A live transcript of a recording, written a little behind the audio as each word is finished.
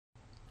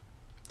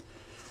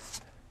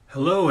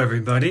Hello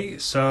everybody,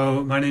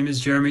 so my name is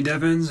Jeremy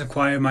Devens of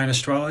Quietmind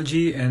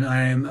Astrology, and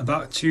I am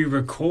about to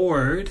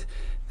record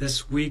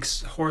this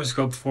week's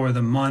horoscope for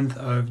the month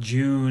of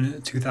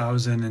June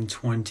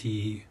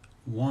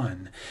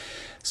 2021.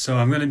 So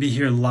I'm going to be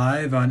here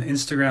live on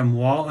Instagram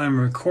while I'm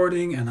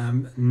recording, and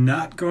I'm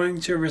not going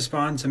to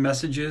respond to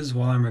messages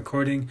while I'm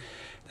recording.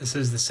 This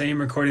is the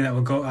same recording that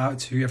will go out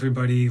to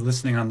everybody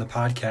listening on the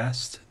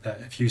podcast,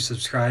 that if you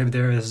subscribe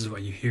there, this is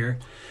what you hear.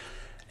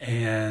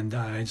 And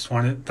I just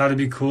thought it'd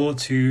be cool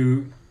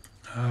to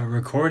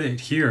record it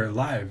here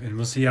live, and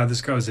we'll see how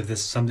this goes. If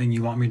this is something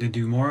you want me to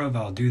do more of,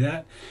 I'll do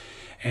that.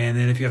 And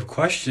then if you have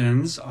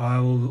questions, I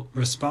will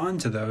respond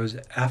to those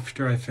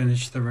after I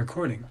finish the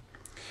recording.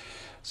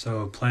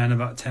 So plan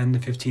about 10 to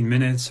 15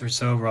 minutes or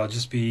so where I'll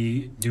just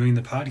be doing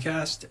the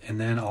podcast, and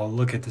then I'll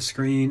look at the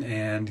screen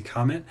and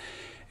comment.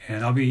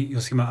 And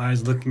you'll see my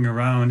eyes looking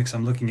around because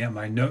I'm looking at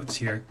my notes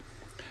here.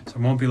 So I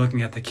won't be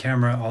looking at the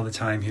camera all the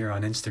time here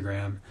on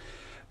Instagram.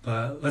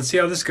 But let's see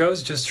how this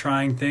goes, just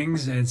trying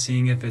things and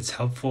seeing if it's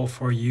helpful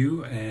for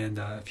you. And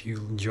if you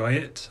enjoy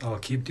it, I'll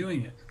keep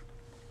doing it.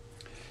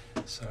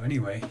 So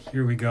anyway,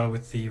 here we go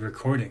with the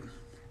recording.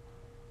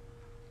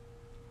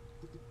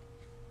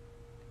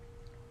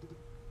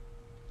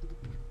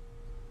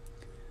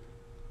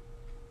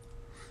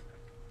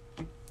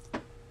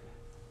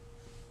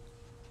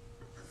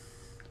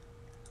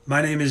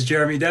 My name is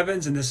Jeremy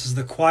Devens, and this is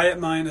the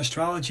Quietmind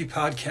Astrology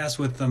Podcast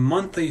with the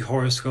monthly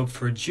horoscope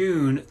for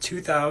June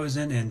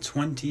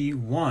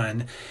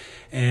 2021.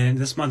 And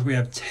this month we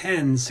have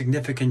 10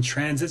 significant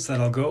transits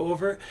that I'll go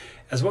over,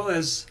 as well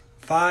as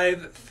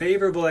 5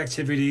 favorable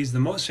activities, the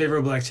most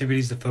favorable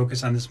activities to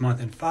focus on this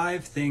month, and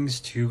 5 things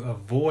to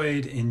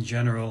avoid in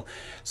general.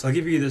 So I'll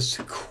give you this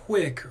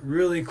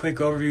really quick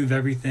overview of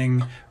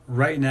everything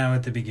right now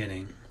at the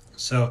beginning.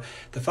 So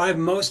the 5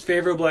 most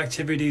favorable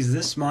activities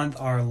this month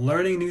are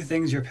learning new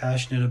things you're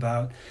passionate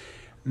about,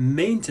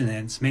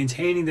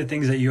 maintaining the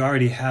things that you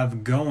already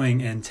have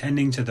going and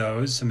tending to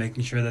those, so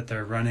making sure that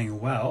they're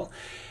running well,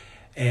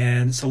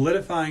 and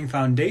solidifying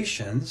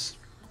foundations.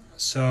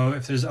 So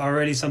if there's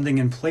already something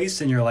in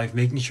place in your life,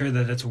 making sure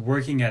that it's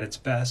working at its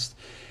best.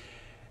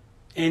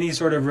 Any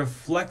sort of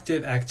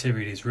reflective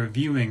activities,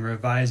 reviewing,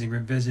 revising,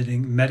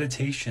 revisiting,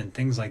 meditation,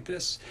 things like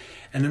this.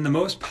 And then the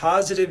most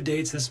positive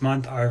dates this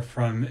month are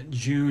from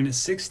June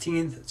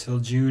 16th till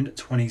June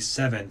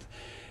 27th.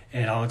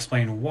 And I'll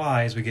explain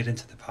why as we get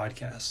into the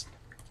podcast.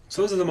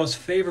 So those are the most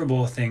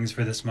favorable things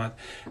for this month.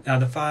 Now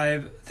the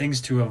 5 things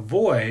to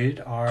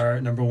avoid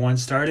are, number 1,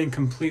 starting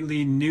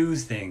completely new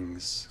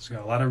things. So we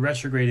got a lot of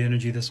retrograde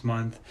energy this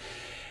month.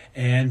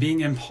 And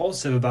being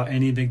impulsive about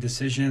any big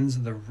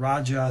decisions. The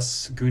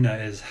Rajas guna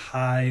is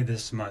high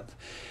this month.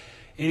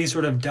 Any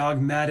sort of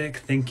dogmatic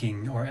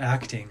thinking or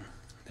acting.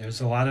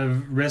 There's a lot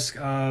of risk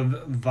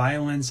of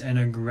violence and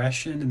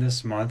aggression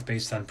this month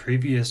based on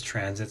previous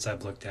transits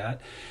I've looked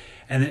at.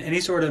 And then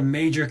any sort of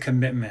major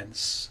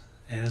commitments.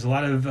 And there's a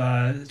lot of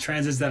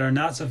transits that are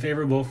not so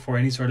favorable for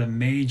any sort of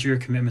major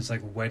commitments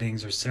like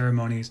weddings or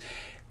ceremonies,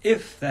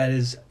 if that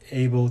is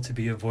able to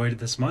be avoided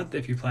this month.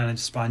 If you plan on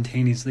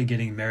spontaneously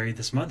getting married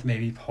this month,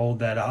 maybe hold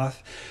that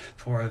off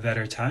for a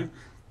better time.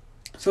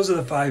 So those are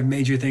the 5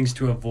 major things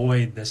to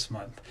avoid this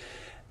month.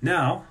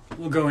 Now,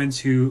 we'll go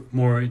into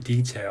more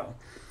detail.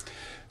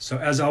 So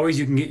as always,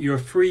 you can get your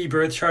free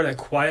birth chart at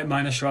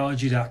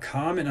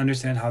quietmindastrology.com and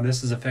understand how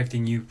this is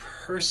affecting you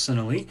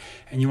personally.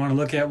 And you want to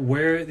look at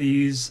where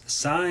these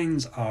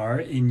signs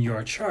are in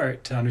your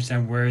chart to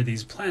understand where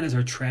these planets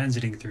are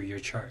transiting through your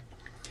chart.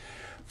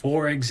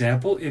 For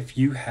example, if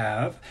you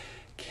have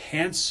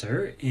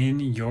Cancer in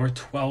your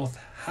 12th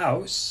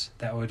house,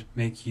 that would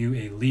make you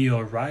a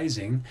Leo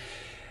rising,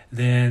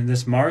 then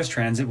this Mars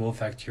transit will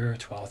affect your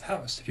 12th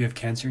house. If you have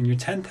Cancer in your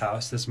 10th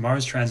house, this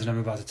Mars transit I'm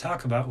about to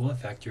talk about will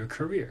affect your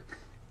career.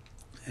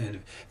 And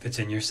if it's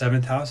in your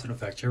 7th house, it'll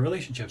affect your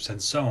relationships,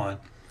 and so on.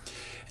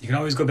 You can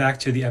always go back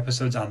to the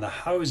episodes on the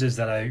houses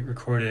that I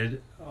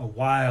recorded a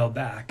while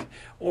back,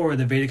 or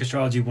the Vedic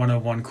Astrology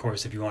 101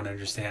 course if you want to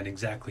understand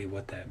exactly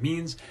what that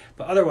means.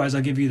 But otherwise,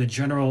 I'll give you the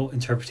general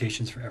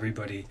interpretations for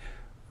everybody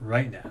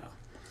right now.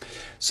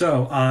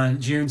 So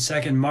on June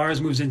 2nd, Mars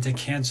moves into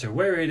Cancer,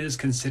 where it is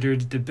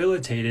considered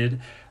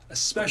debilitated,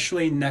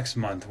 especially next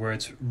month, where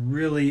it's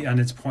really on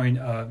its point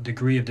of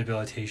degree of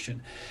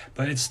debilitation.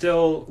 But it's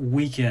still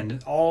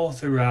weakened all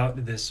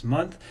throughout this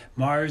month.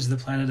 Mars, the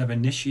planet of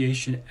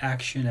initiation,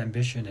 action,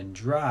 ambition, and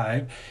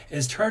drive,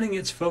 is turning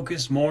its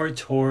focus more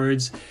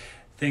towards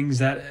things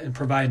that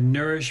provide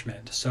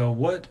nourishment. So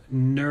what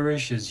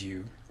nourishes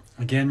you?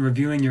 Again,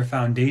 reviewing your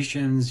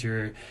foundations,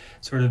 your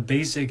sort of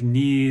basic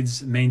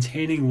needs,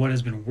 maintaining what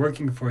has been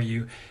working for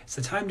you. It's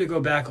the time to go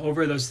back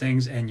over those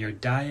things, and your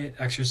diet,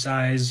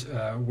 exercise,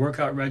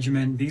 workout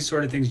regimen, these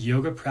sort of things,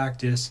 yoga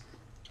practice,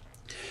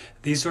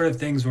 these sort of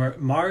things where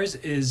Mars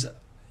is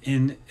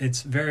in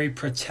its very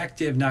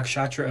protective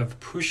nakshatra of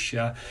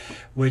Pushya,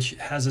 which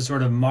has a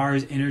sort of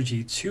Mars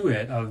energy to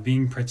it of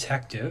being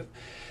protective.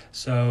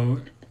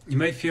 So you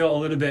might feel a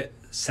little bit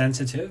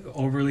sensitive,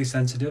 overly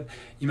sensitive.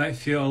 You might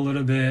feel a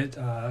little bit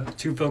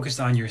too focused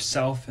on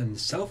yourself and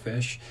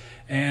selfish,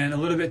 and a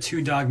little bit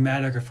too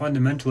dogmatic or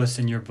fundamentalist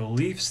in your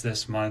beliefs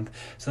this month.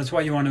 So that's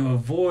why you want to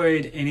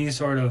avoid any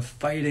sort of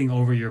fighting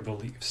over your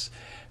beliefs.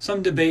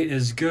 Some debate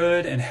is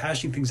good, and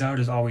hashing things out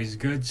is always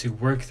good to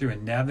work through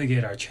and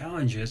navigate our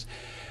challenges.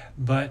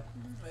 But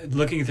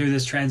looking through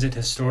this transit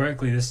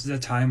historically, this is a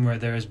time where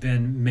there has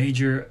been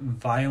major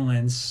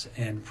violence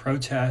and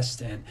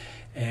protest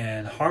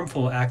and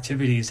harmful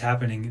activities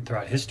happening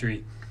throughout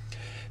history,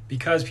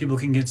 because people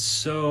can get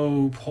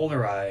so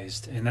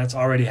polarized, and that's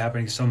already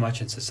happening so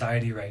much in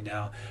society right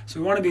now.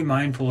 So we want to be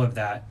mindful of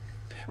that.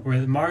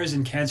 Where Mars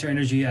in Cancer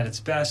energy at its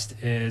best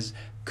is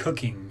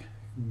cooking,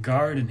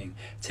 gardening,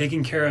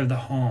 taking care of the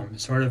home,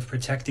 sort of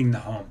protecting the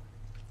home,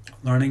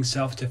 learning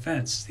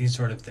self-defense, these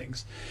sort of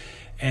things.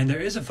 And there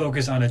is a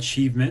focus on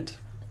achievement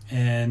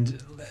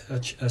and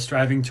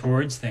striving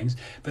towards things,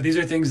 but these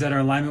are things that are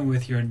in alignment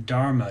with your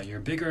dharma, your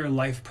bigger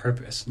life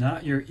purpose,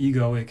 not your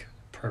egoic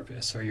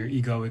purpose or your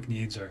egoic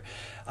needs, or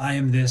I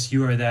am this,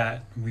 you are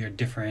that, we are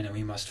different and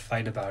we must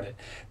fight about it.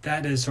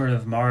 That is sort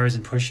of Mars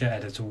and Pusha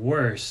at its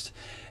worst,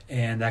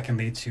 and that can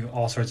lead to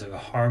all sorts of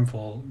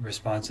harmful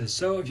responses.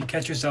 So if you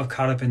catch yourself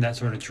caught up in that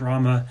sort of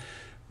drama,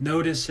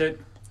 notice it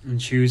and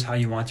choose how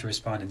you want to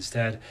respond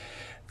instead.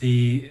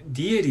 The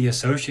deity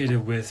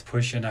associated with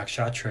Pusha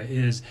Nakshatra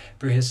is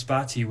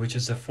Brihaspati, which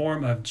is a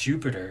form of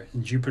Jupiter.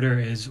 And Jupiter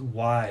is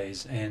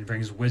wise and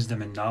brings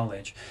wisdom and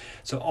knowledge.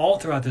 So all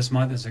throughout this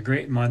month is a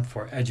great month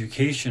for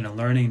education and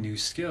learning new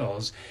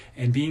skills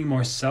and being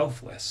more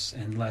selfless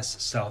and less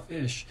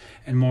selfish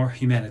and more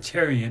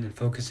humanitarian and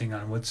focusing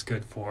on what's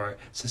good for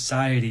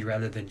society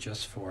rather than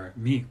just for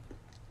me.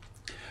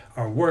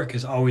 Our work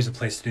is always a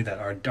place to do that.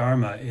 Our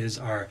dharma is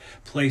our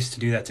place to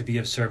do that, to be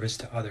of service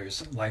to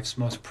others. Life's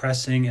most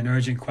pressing and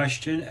urgent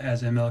question,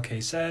 as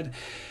MLK said,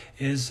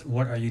 is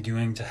what are you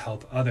doing to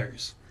help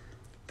others?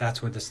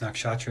 That's what this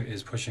nakshatra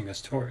is pushing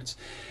us towards.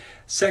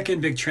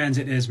 Second big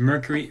transit is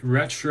Mercury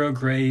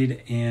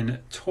retrograde in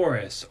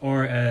Taurus,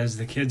 or as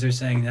the kids are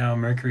saying now,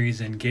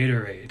 Mercury's in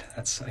Gatorade.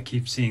 I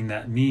keep seeing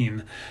that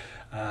meme.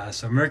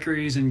 So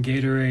Mercury's in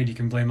Gatorade. You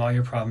can blame all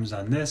your problems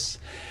on this.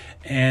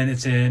 And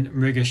it's in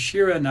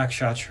Mrigashira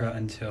nakshatra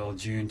until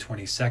June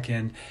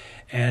 22nd.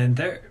 And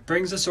that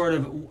brings a sort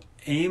of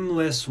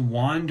aimless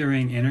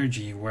wandering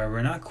energy where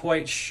we're not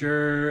quite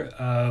sure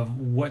of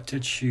what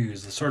to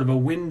choose, sort of a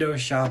window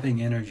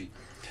shopping energy,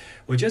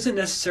 which isn't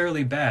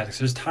necessarily bad, because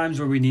there's times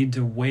where we need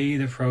to weigh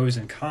the pros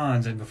and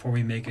cons and before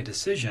we make a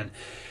decision.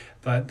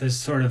 But this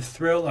sort of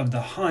thrill of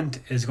the hunt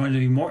is going to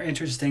be more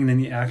interesting than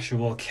the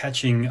actual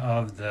catching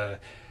of the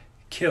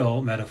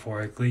kill,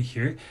 metaphorically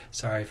here.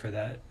 Sorry for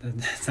that.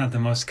 That's not the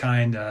most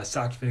kind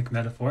sattvic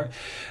metaphor.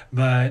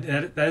 But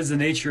that is the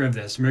nature of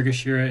this.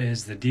 Mrigashira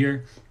is the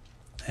deer.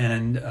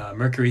 And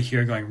Mercury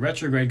here going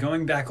retrograde,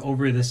 going back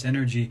over this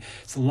energy.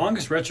 It's the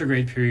longest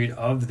retrograde period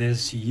of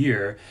this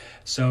year.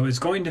 So it's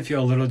going to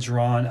feel a little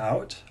drawn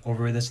out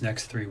over this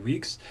next 3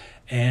 weeks.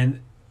 And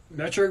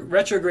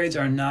retrogrades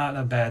are not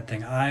a bad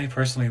thing. I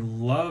personally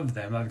love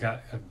them. I've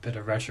got a bit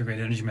of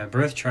retrograde energy in my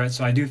birth chart,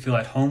 so I do feel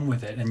at home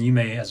with it. And you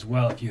may as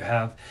well if you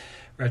have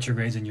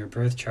retrogrades in your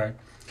birth chart.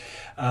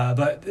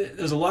 But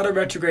there's a lot of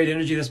retrograde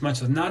energy this month,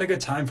 so it's not a good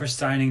time for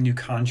signing new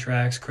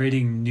contracts,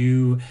 creating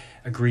new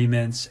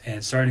agreements,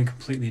 and starting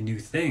completely new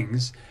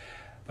things.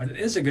 But it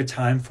is a good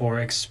time for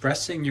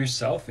expressing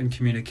yourself in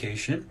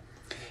communication,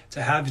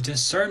 to have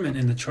discernment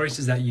in the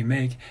choices that you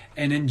make,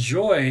 and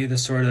enjoy the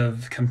sort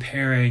of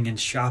comparing and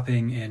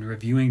shopping and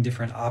reviewing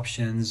different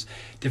options,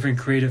 different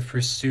creative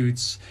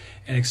pursuits,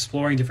 and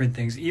exploring different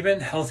things.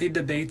 Even healthy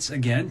debates,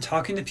 again,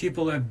 talking to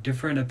people who have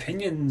different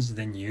opinions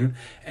than you,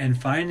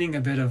 and finding a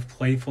bit of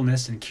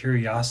playfulness and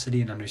curiosity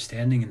and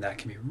understanding, and that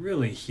can be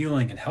really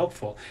healing and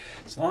helpful,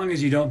 as long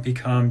as you don't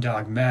become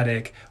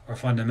dogmatic or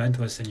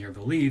fundamentalist in your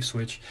beliefs,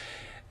 which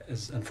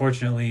is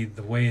unfortunately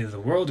the way of the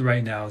world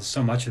right now. Is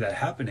so much of that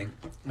happening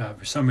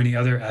for so many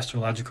other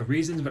astrological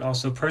reasons, but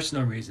also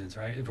personal reasons,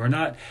 right? We're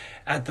not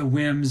at the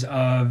whims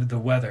of the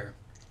weather.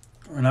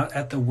 We're not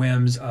at the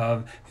whims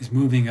of these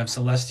moving of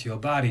celestial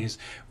bodies.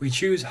 We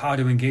choose how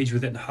to engage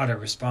with it and how to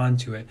respond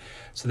to it.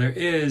 So there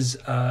is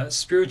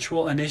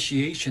spiritual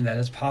initiation that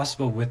is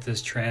possible with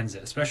this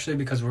transit, especially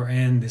because we're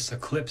in this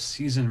eclipse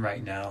season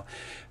right now.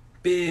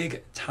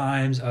 Big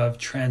times of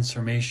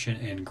transformation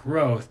and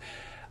growth.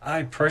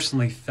 I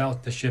personally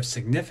felt the shift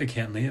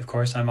significantly. Of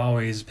course, I'm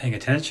always paying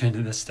attention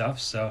to this stuff,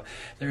 so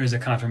there is a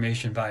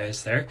confirmation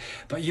bias there.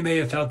 But you may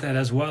have felt that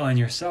as well in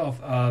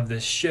yourself, of the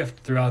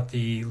shift throughout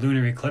the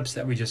lunar eclipse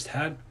that we just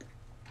had,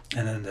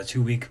 and then the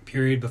 2-week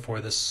period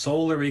before the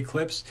solar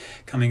eclipse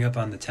coming up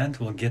on the 10th.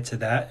 We'll get to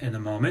that in a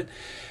moment.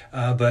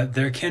 But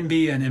there can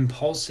be an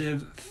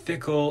impulsive,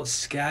 fickle,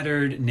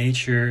 scattered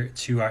nature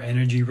to our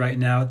energy right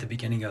now at the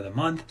beginning of the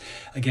month.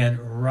 Again,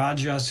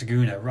 Rajas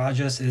Guna.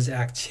 Rajas is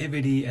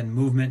activity and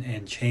movement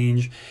and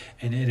change,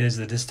 and it is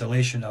the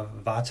distillation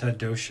of Vata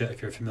dosha,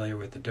 if you're familiar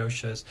with the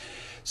doshas.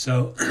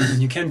 So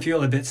you can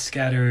feel a bit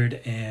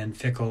scattered and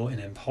fickle and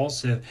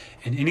impulsive,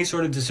 and any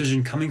sort of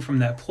decision coming from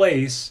that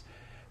place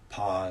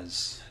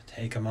pause,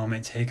 take a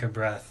moment, take a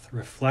breath,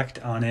 reflect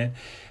on it,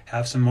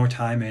 have some more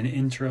time in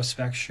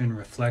introspection,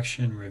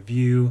 reflection,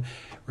 review,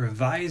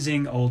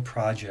 revising old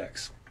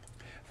projects.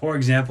 For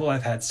example,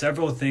 I've had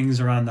several things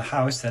around the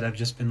house that have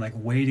just been like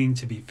waiting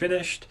to be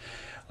finished,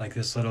 like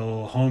this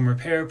little home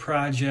repair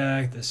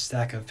project, this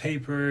stack of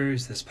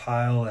papers, this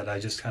pile that I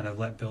just kind of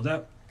let build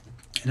up.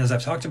 And as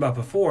I've talked about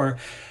before,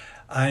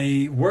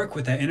 I work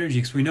with that energy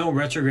because we know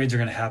retrogrades are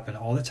going to happen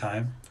all the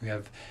time. We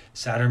have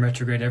Saturn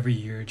retrograde every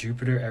year,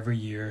 Jupiter every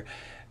year,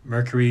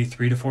 Mercury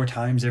 3 to 4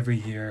 times every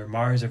year,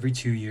 Mars every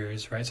 2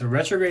 years, right? So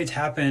retrogrades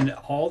happen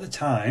all the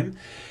time,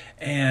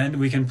 and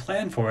we can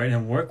plan for it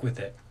and work with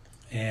it.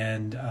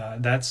 And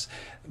that's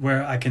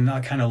where I can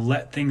kind of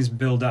let things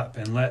build up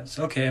and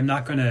okay, I'm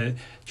not going to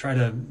try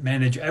to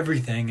manage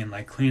everything and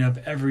like clean up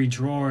every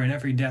drawer and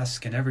every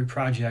desk and every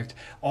project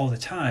all the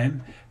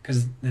time,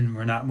 because then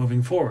we're not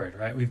moving forward,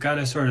 right? We've got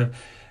to sort of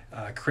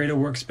create a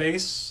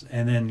workspace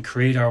and then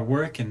create our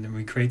work, and then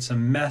we create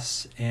some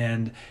mess,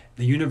 and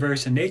the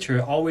universe and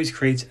nature always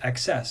creates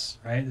excess,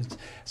 right? It's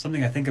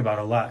something I think about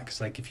a lot,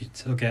 because like if you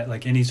look at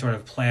like any sort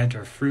of plant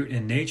or fruit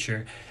in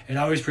nature, it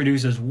always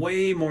produces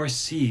way more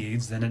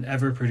seeds than it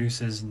ever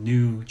produces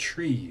new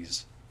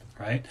trees,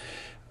 right?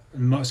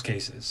 In most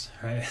cases,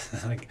 right?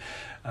 Like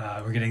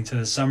we're getting to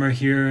the summer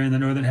here in the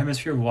northern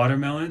hemisphere,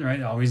 watermelon,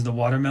 right? Always the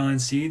watermelon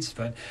seeds,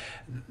 but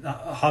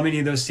how many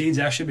of those seeds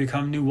actually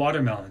become new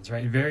watermelons,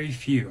 right? Very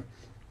few.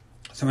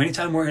 So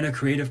anytime we're in a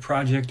creative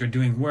project or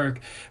doing work,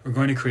 we're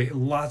going to create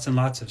lots and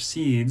lots of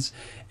seeds.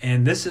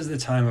 And this is the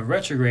time of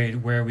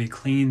retrograde where we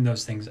clean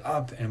those things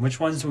up, and which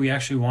ones do we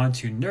actually want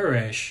to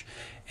nourish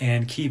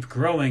and keep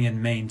growing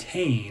and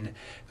maintain.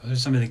 Those are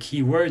some of the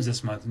key words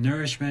this month: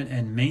 nourishment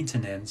and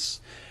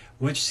maintenance.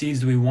 Which seeds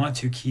do we want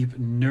to keep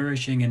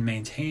nourishing and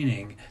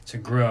maintaining to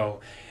grow?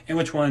 And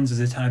which ones is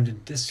it time to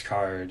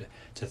discard,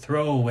 to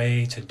throw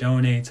away, to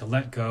donate, to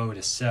let go,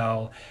 to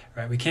sell,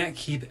 right? We can't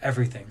keep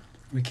everything.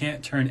 We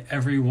can't turn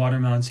every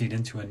watermelon seed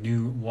into a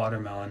new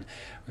watermelon.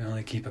 We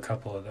only keep a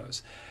couple of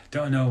those.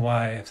 Don't know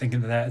why I'm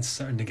thinking of that. It's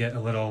starting to get a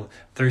little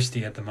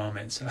thirsty at the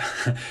moment. So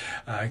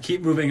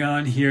keep moving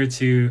on here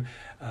to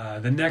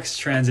the next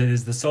transit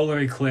is the solar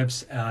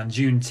eclipse on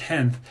June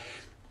 10th.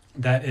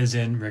 That is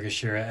in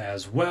Mrigashira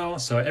as well.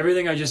 So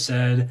everything I just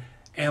said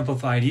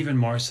amplified even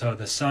more so.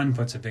 The sun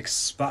puts a big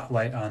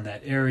spotlight on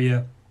that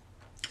area,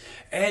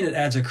 and it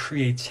adds a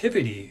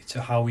creativity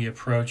to how we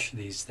approach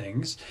these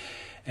things.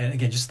 And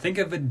again, just think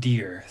of a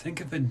deer. Think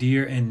of a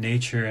deer in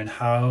nature and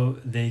how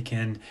they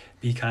can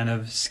be kind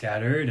of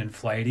scattered and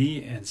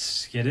flighty and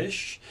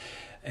skittish.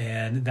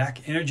 And that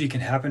energy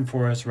can happen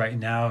for us right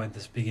now at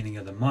this beginning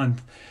of the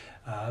month.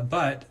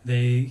 But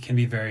they can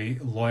be very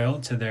loyal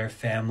to their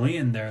family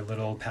and their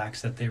little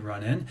packs that they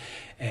run in.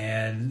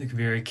 And they can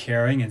be very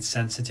caring and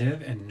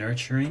sensitive and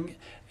nurturing.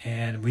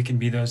 And we can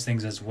be those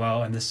things as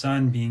well. And the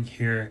sun being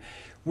here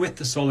with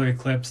the solar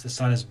eclipse, the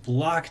sun is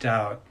blocked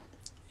out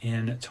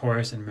in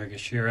Taurus and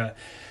Mrigashira.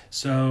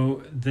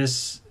 So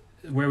this,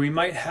 where we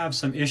might have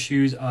some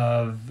issues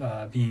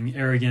of being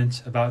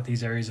arrogant about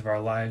these areas of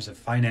our lives, of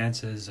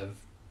finances, of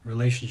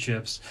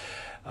relationships,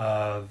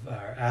 of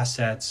our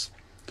assets,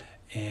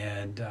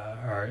 and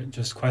our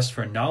just quest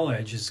for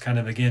knowledge is kind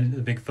of, again,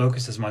 the big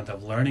focus this month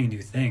of learning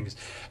new things.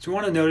 So we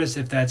want to notice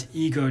if that's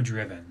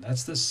ego-driven.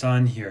 That's the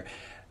sun here.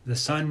 The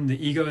sun,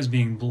 the ego is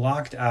being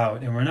blocked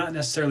out, and we're not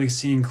necessarily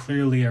seeing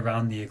clearly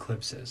around the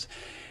eclipses.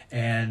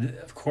 And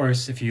of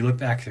course, if you look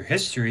back through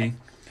history,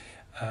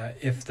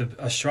 if the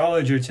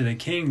astrologer to the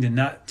king did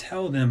not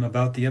tell them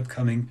about the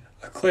upcoming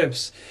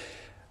eclipse,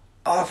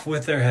 off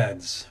with their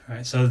heads,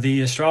 right? So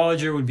the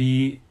astrologer would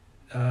be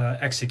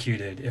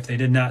executed if they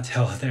did not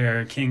tell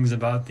their kings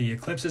about the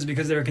eclipses,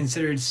 because they were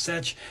considered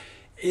such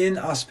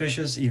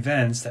inauspicious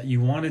events that you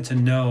wanted to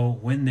know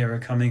when they were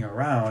coming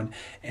around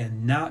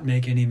and not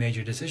make any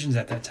major decisions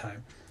at that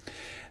time.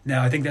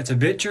 Now, I think that's a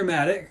bit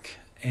dramatic,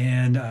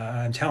 and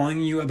I'm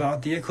telling you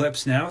about the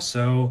eclipse now,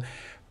 so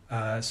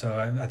I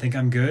think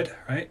I'm good,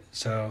 right?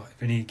 So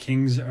if any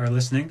kings are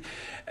listening,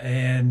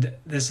 and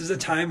this is a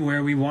time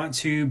where we want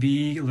to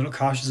be a little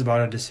cautious about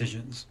our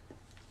decisions.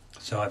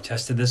 So I've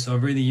tested this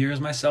over the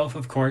years myself,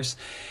 of course,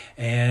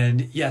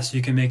 and yes,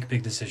 you can make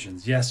big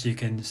decisions. Yes, you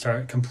can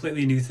start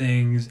completely new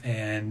things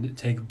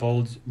and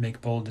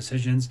make bold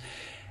decisions,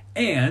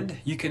 and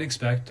you can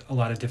expect a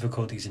lot of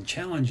difficulties and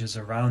challenges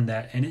around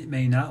that, and it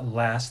may not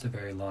last a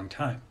very long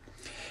time.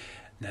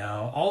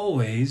 Now,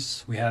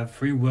 always we have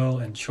free will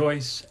and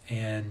choice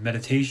and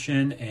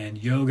meditation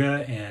and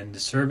yoga and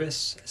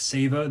service,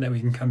 seva, that we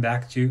can come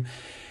back to.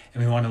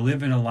 And we want to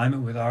live in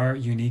alignment with our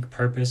unique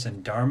purpose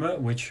and dharma,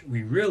 which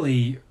we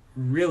really,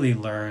 really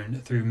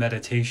learn through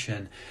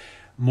meditation,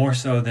 more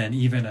so than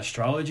even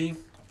astrology.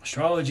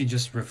 Astrology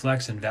just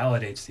reflects and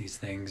validates these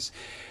things.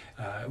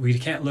 We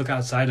can't look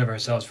outside of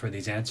ourselves for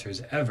these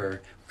answers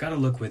ever. We've got to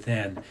look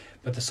within.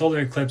 But the solar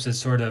eclipse is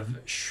sort of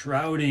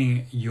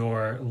shrouding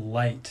your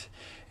light.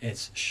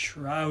 It's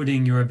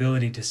shrouding your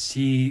ability to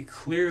see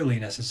clearly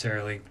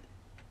necessarily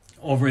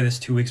over this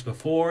 2 weeks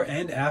before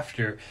and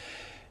after,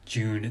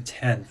 June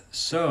 10th.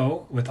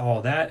 So with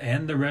all that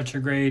and the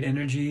retrograde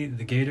energy,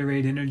 the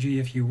Gatorade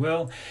energy, if you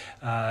will,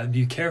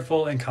 be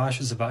careful and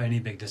cautious about any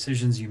big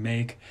decisions you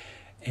make,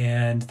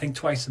 and think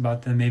twice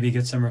about them. Maybe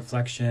get some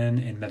reflection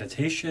and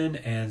meditation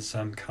and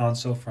some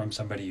counsel from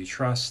somebody you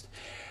trust.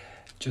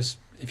 Just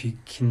if you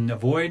can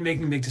avoid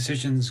making big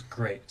decisions,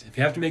 great. If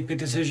you have to make big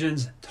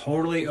decisions,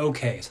 totally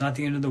okay. It's not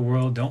the end of the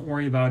world. Don't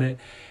worry about it.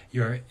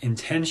 Your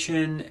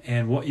intention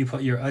and what you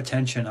put your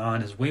attention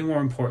on is way more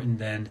important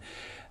than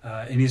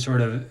any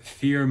sort of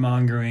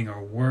fear-mongering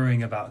or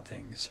worrying about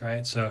things,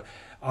 right? So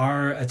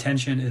our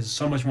attention is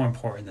so much more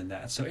important than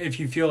that. So if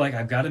you feel like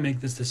I've got to make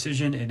this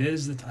decision,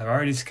 I've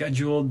already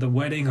scheduled the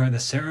wedding or the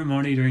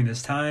ceremony during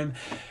this time,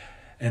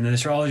 and the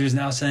astrologer is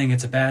now saying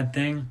it's a bad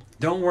thing,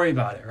 don't worry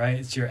about it, right?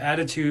 It's your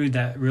attitude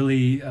that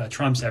really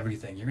trumps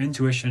everything. Your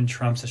intuition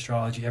trumps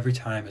astrology every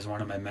time, as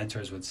one of my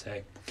mentors would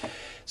say.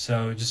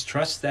 So just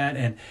trust that.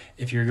 And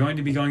if you're going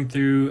to be going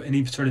through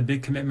any sort of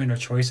big commitment or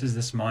choices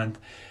this month,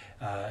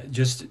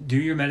 just do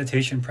your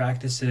meditation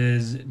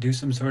practices, do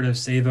some sort of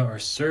seva or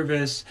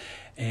service,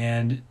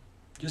 and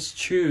just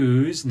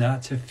choose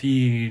not to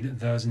feed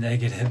those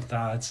negative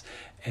thoughts.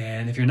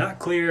 And if you're not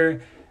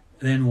clear,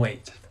 then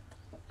wait.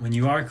 When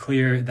you are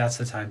clear, that's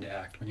the time to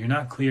act. When you're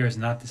not clear, is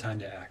not the time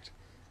to act.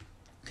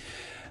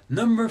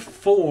 Number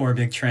 4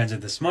 big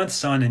transit this month,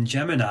 Sun in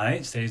Gemini.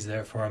 It stays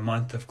there for a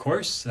month, of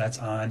course. That's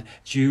on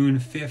June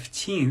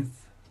 15th.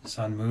 The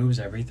Sun moves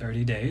every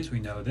 30 days. We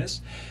know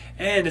this.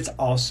 And it's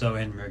also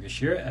in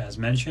Mrigashira, as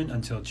mentioned,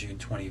 until June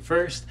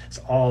 21st. It's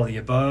all the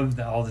above,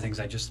 all the things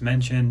I just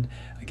mentioned,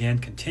 again,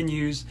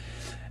 continues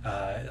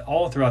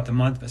all throughout the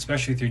month,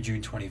 especially through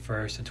June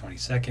 21st and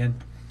 22nd.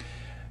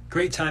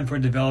 Great time for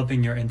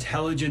developing your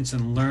intelligence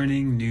and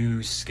learning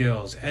new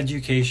skills.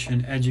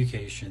 Education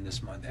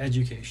this month.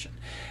 Education.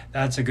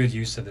 That's a good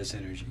use of this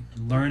energy.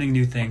 Learning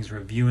new things,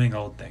 reviewing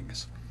old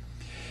things.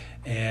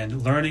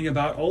 And learning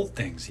about old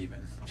things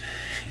even.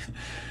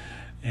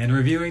 And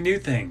reviewing new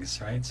things,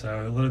 right?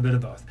 So a little bit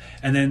of both.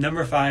 And then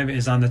number 5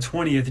 is on the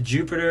 20th,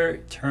 Jupiter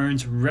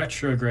turns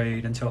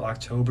retrograde until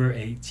October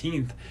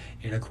 18th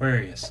in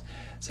Aquarius.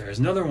 So there's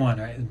another one,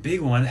 right? The big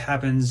one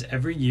happens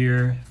every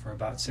year for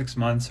about 6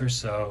 months or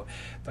so,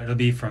 but it'll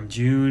be from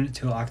June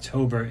till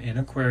October in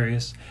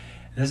Aquarius.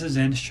 This is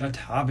in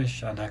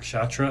Shatabhisha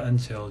nakshatra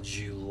until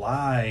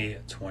July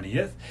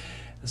 20th.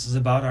 This is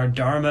about our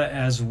dharma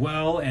as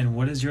well, and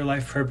what is your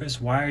life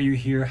purpose? Why are you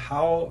here?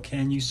 How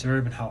can you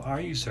serve, and how are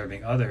you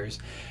serving others?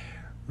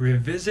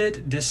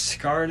 Revisit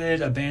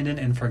discarded, abandoned,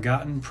 and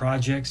forgotten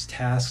projects,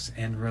 tasks,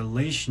 and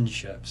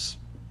relationships.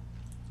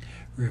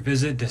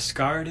 Revisit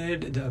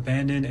discarded,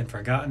 abandoned, and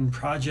forgotten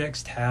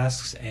projects,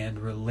 tasks, and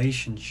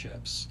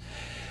relationships.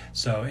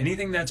 So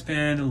anything that's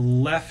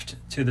been left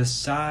to the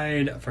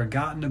side,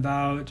 forgotten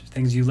about,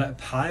 things you let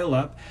pile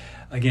up.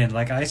 Again,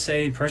 like I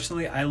say,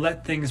 personally, I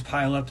let things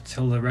pile up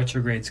till the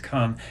retrogrades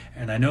come.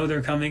 And I know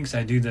they're coming because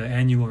I do the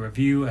annual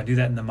review. I do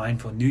that in the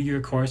Mindful New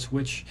Year course,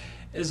 which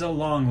is a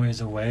long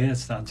ways away.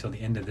 It's not until the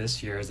end of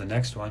this year is the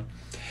next one.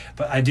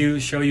 But I do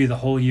show you the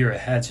whole year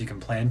ahead so you can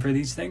plan for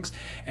these things.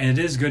 And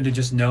it is good to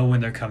just know when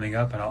they're coming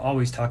up. And I'll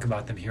always talk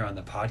about them here on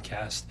the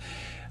podcast.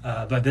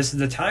 But this is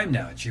the time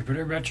now,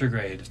 Jupiter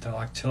retrograde till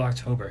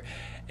October.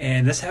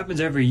 And this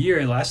happens every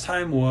year. Last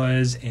time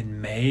was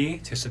in May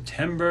to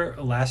September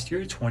last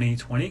year,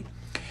 2020.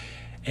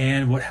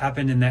 And what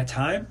happened in that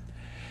time?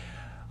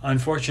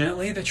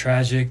 Unfortunately, the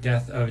tragic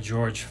death of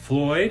George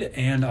Floyd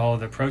and all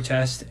of the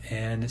protests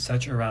and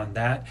such around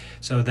that.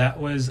 So that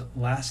was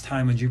last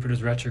time when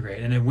Jupiter's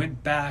retrograde. And it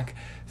went back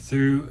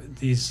through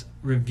these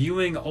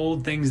reviewing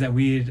old things that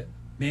we'd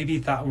maybe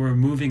thought were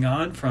moving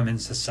on from in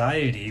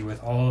society,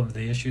 with all of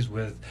the issues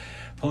with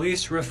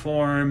police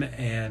reform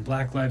and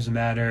Black Lives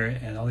Matter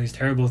and all these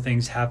terrible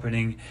things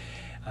happening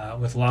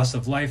with loss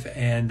of life.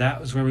 And that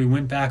was where we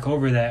went back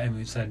over that, and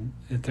we said,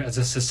 as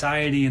a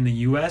society in the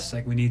US,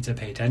 like, we need to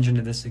pay attention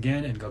to this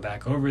again and go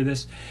back over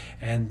this.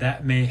 And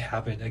that may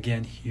happen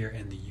again here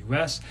in the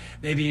US,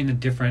 maybe in a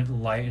different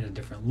light and a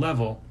different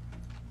level.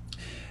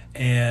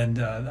 And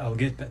I'll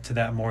get to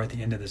that more at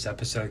the end of this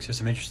episode, because there's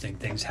some interesting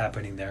things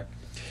happening there.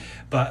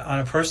 But on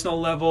a personal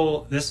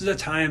level, this is a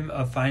time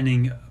of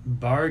finding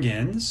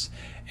bargains.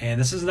 And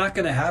this is not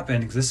going to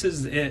happen, because this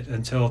is it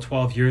until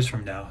 12 years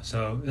from now.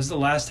 So this is the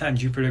last time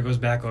Jupiter goes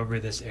back over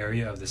this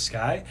area of the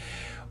sky,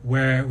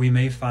 where we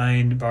may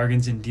find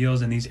bargains and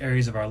deals in these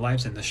areas of our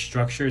lives and the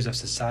structures of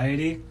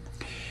society.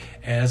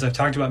 And as I've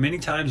talked about many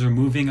times, we're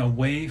moving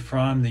away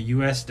from the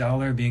US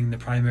dollar being the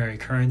primary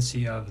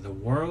currency of the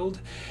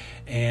world,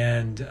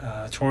 and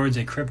towards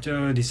a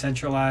crypto,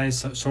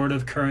 decentralized sort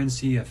of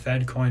currency, a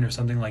Fed coin or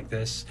something like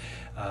this,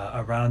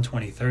 around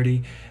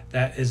 2030.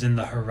 That is in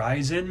the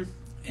horizon.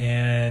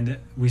 And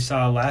we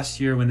saw last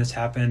year when this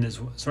happened is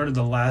sort of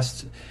the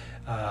last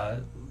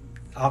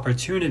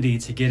opportunity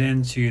to get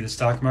into the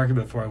stock market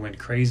before it went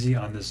crazy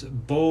on this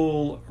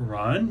bull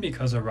run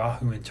because of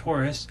Rahu and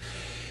Taurus.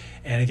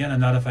 And again, I'm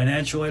not a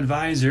financial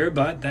advisor,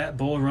 but that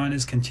bull run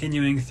is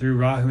continuing through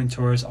Rahu and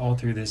Taurus all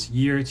through this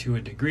year to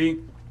a degree.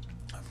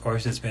 Of Of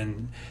course, it's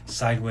been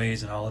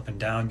sideways and all up and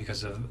down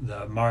because of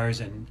the Mars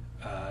and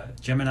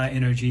Gemini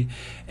energy,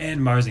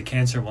 and Mars in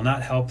Cancer will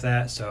not help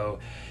that. So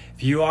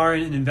if you are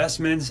in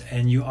investments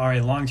and you are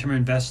a long-term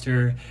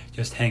investor,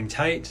 just hang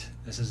tight.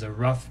 This is a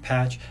rough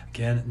patch.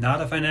 Again,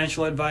 not a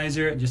financial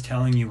advisor, just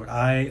telling you what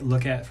I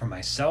look at for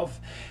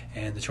myself,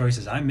 and the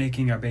choices I'm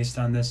making are based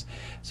on this.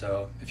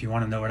 So if you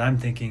want to know what I'm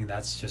thinking,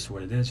 that's just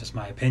what it is, just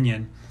my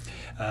opinion.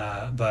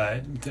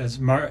 But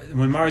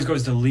when Mars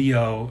goes to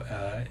Leo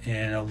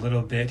in a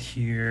little bit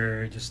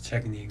here, just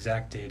checking the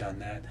exact date on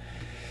that,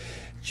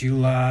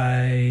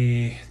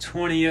 July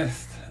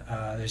 20th,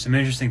 there's some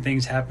interesting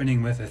things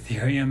happening with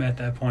Ethereum at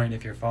that point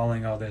if you're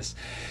following all this.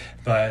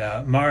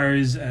 But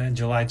Mars,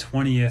 July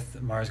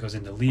 20th, Mars goes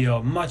into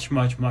Leo, much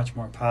more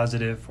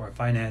positive for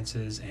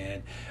finances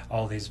and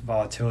all these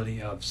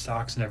volatility of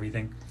stocks and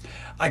everything.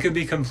 I could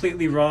be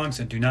completely wrong,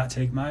 so do not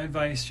take my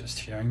advice,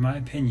 just sharing my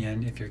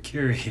opinion if you're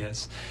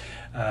curious.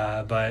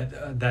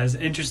 But that is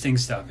interesting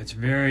stuff. It's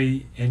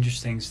very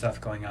interesting stuff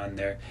going on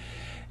there.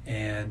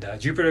 And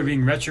Jupiter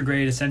being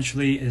retrograde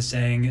essentially is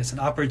saying it's an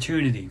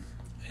opportunity.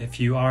 If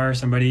you are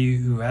somebody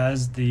who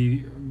has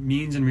the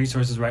means and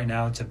resources right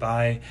now to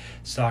buy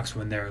stocks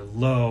when they're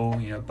low,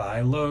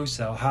 buy low,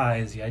 sell high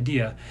is the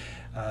idea.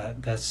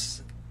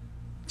 That's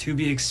to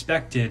be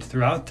expected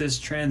throughout this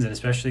transit,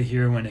 especially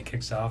here when it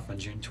kicks off on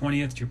June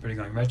 20th, Jupiter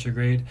going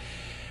retrograde.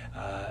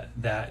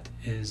 That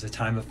is a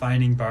time of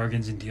finding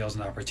bargains and deals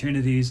and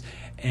opportunities.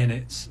 And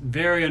it's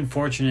very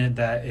unfortunate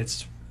that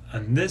it's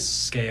on this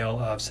scale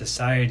of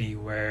society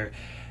where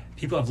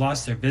people have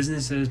lost their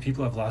businesses,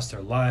 people have lost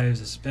their lives.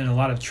 There's been a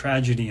lot of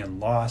tragedy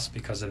and loss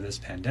because of this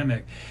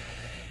pandemic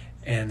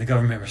and the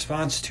government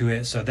response to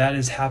it. So that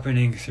is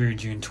happening through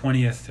June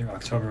 20th through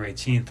October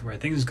 18th, where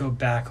things go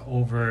back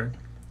over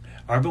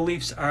our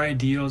beliefs, our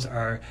ideals,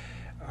 are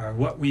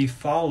what we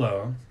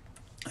follow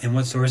and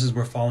what sources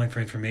we're following for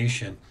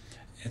information,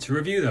 and to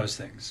review those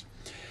things.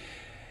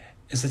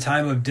 It's a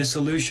time of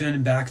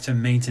dissolution back to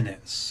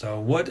maintenance. So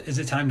what is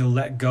it time to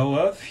let go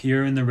of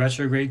here in the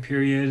retrograde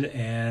period,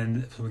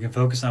 and so we can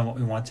focus on what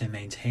we want to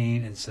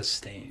maintain and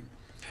sustain.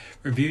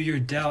 Review your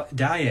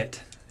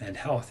diet and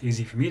health,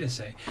 easy for me to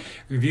say.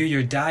 Review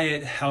your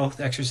diet, health,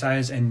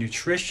 exercise, and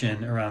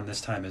nutrition around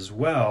this time as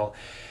well.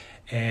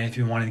 And if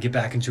you want to get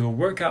back into a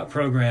workout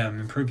program,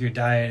 improve your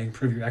diet,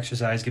 improve your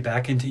exercise, get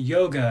back into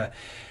yoga,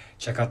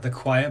 check out the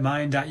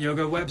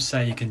quietmind.yoga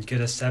website. You can get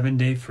a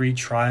 7-day free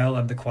trial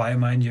of the Quiet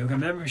Mind Yoga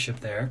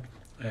membership there.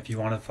 If you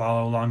want to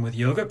follow along with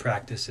yoga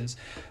practices,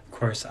 of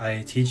course,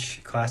 I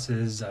teach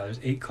classes. There's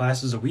 8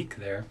 classes a week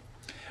there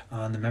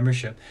on the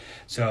membership.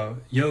 So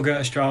yoga,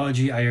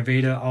 astrology,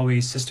 Ayurveda,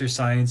 always sister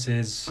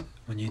sciences.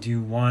 When you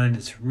do one,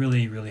 it's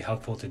really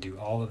helpful to do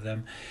all of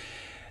them.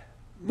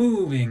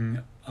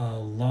 Moving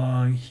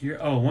along here.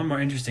 Oh, one more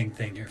interesting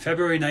thing here.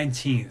 February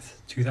 19th,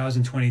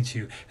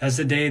 2022. That's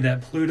the day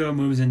that Pluto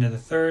moves into the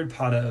third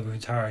pada of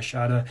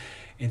Uttarashada,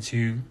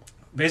 into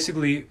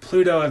basically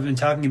Pluto I've been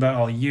talking about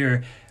all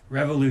year,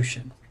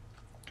 revolution.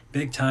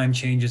 Big time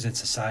changes in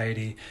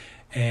society.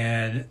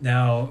 And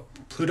now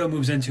Pluto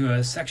moves into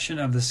a section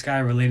of the sky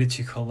related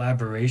to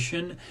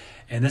collaboration.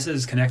 And this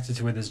is connected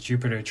to with this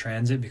Jupiter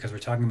transit because we're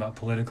talking about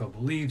political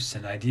beliefs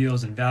and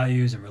ideals and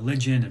values and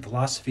religion and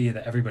philosophy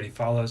that everybody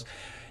follows.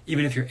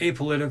 Even if you're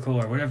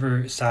apolitical or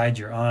whatever side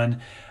you're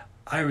on,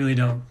 I really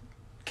don't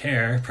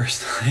care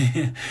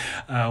personally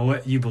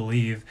what you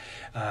believe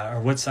or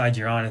what side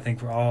you're on. I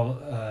think we're all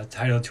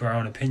entitled to our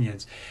own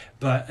opinions.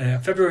 But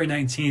February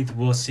 19th,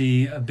 we'll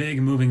see a big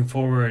moving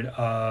forward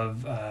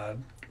of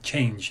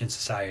change in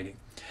society.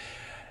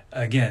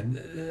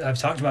 Again, I've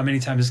talked about many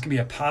times, this can be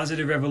a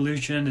positive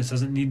revolution. This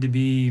doesn't need to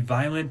be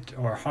violent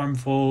or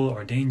harmful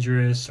or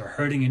dangerous or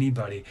hurting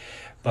anybody.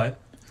 But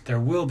there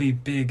will be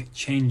big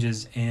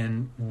changes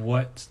in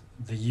what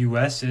the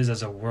U.S. is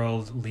as a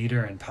world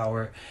leader and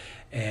power,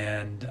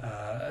 and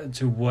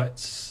to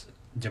what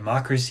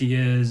democracy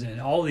is, and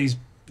all these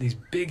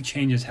big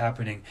changes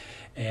happening.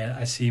 And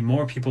I see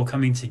more people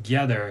coming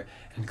together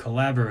and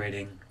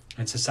collaborating,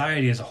 and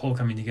society as a whole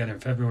coming together in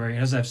February.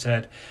 As I've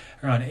said,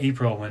 around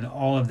April, when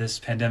all of this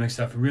pandemic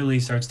stuff really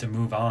starts to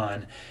move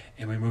on,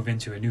 and we move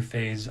into a new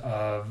phase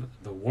of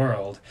the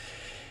world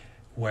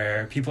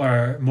where people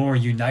are more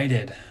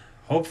united.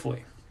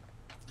 Hopefully.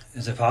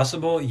 Is it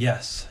possible?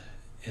 Yes.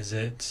 Is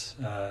it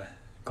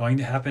going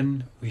to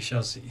happen? We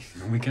shall see.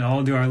 We can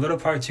all do our little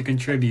part to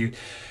contribute,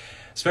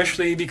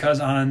 especially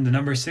because on the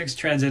number 6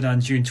 transit on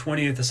June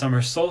 20th, the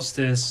summer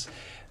solstice,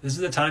 this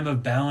is a time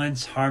of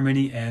balance,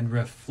 harmony, and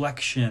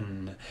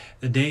reflection.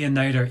 The day and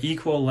night are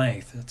equal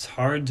length. It's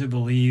hard to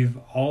believe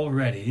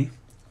already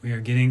we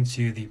are getting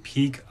to the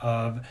peak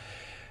of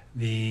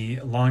the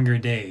longer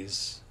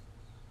days.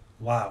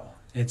 Wow.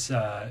 It's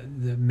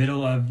the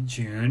middle of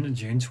June,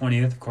 June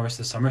 20th. Of course,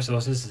 the summer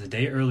solstice is a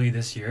day early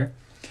this year.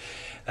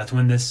 That's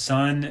when the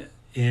sun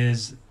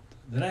is...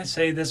 Did I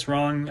say this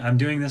wrong? I'm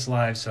doing this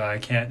live, so I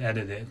can't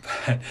edit it.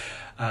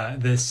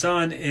 But the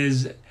sun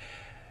is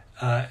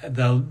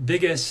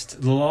the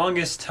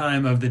longest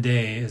time of the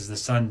day is the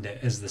sun,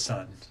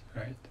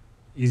 right?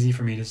 Easy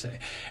for me to say.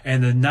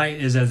 And the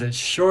night is at its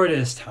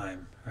shortest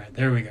time. Right,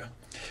 there we go.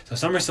 So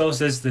summer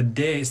solstice,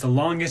 it's the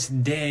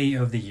longest day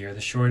of the year,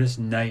 the shortest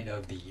night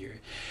of the year.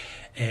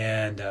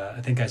 And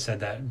I think I said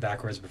that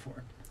backwards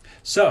before.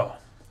 So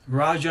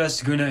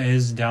Rajas Guna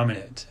is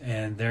dominant,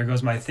 and there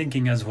goes my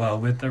thinking as well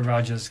with the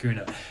Rajas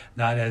Guna,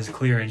 not as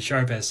clear and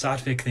sharp as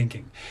Sattvic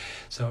thinking.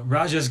 So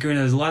Rajas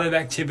Guna is a lot of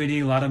activity,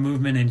 a lot of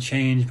movement and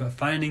change, but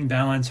finding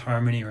balance,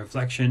 harmony,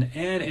 reflection,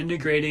 and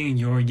integrating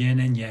your yin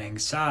and yang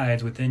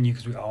sides within you,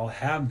 because we all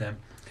have them,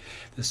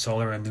 the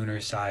solar and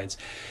lunar sides.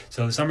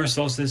 So the summer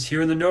solstice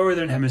here in the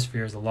northern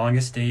hemisphere is the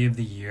longest day of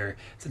the year.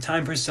 It's a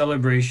time for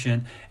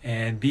celebration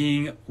and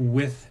being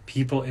with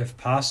people if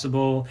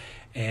possible,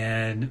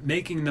 and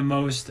making the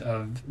most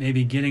of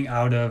maybe getting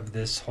out of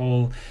this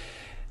whole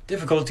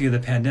difficulty of the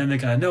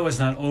pandemic. And I know it's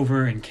not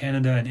over in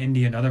Canada and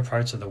India and other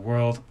parts of the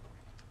world.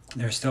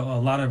 There's still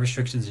a lot of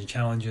restrictions and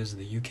challenges in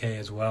the UK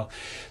as well.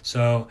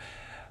 So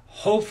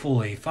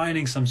hopefully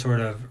finding some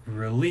sort of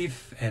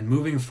relief and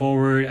moving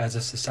forward as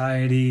a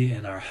society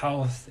in our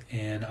health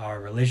and our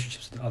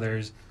relationships with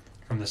others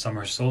from the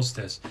summer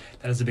solstice.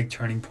 That is a big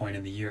turning point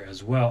in the year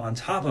as well, on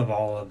top of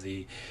all of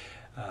the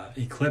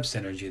eclipse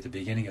energy at the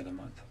beginning of the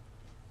month.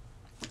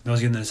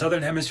 Those in the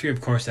southern hemisphere, of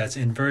course, that's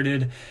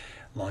inverted,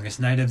 longest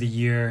night of the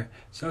year.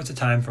 So it's a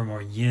time for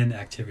more yin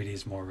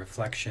activities, more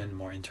reflection,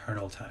 more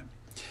internal time.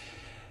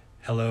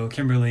 Hello,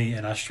 Kimberly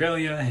in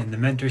Australia, and the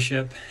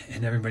mentorship,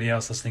 and everybody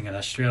else listening in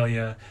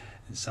Australia,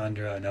 and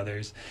Sandra and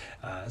others.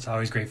 It's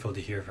always grateful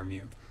to hear from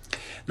you.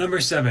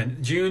 Number 7,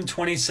 June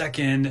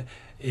 22nd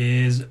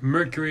is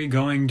Mercury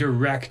going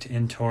direct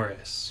in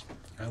Taurus.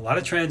 A lot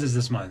of transits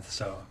this month,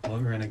 so we're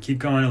going to keep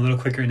going a little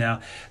quicker now.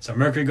 So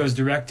Mercury goes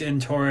direct in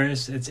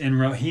Taurus. It's in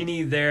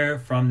Rohini there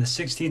from the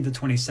 16th to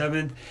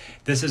 27th.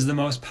 This is the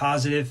most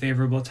positive,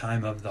 favorable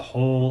time of the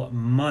whole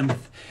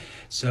month.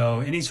 So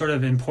any sort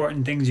of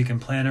important things you can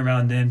plan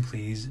around then,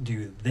 please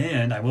do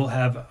then. I will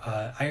have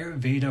an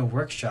Ayurveda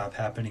workshop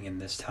happening in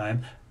this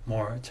time.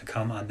 More to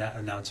come on that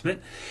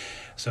announcement.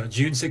 So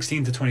June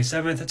 16th to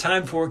 27th, a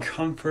time for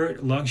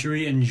comfort,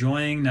 luxury,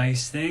 enjoying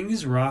nice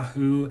things.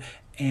 Rahu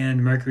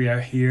and Mercury are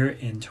here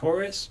in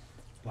Taurus.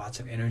 Lots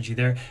of energy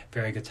there.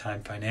 Very good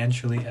time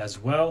financially as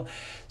well.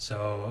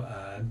 So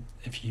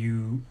if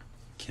you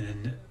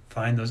can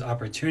find those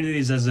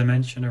opportunities, as I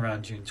mentioned,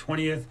 around June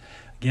 20th.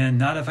 Again,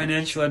 not a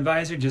financial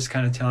advisor, just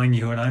kind of telling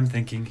you what I'm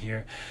thinking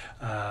here.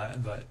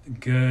 But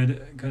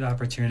good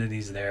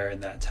opportunities there in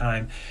that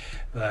time.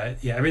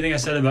 But yeah, everything I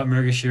said about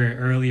Mrigashira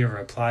earlier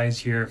applies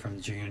here from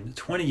June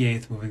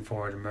 28th moving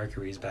forward, and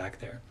Mercury's back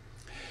there.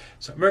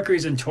 So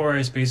Mercury's in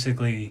Taurus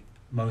basically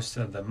most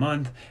of the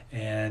month,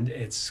 and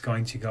it's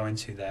going to go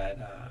into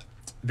that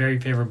very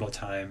favorable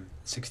time,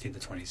 16th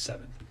to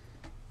 27th.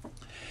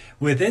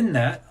 Within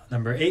that,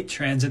 number 8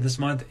 transit this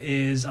month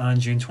is on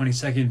June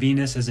 22nd.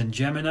 Venus is in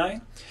Gemini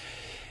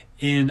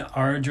in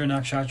Ardra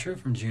Nakshatra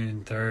from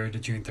June 3rd to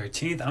June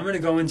 13th. I'm going to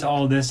go into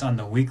all this on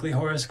the weekly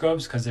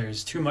horoscopes because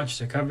there's too much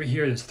to cover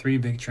here. There's 3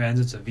 big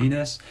transits of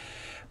Venus.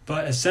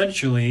 But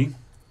essentially,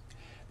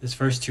 this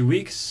first 2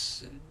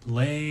 weeks,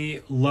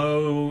 lay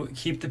low,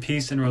 keep the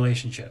peace in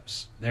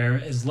relationships. There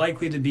is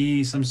likely to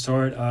be some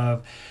sort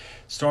of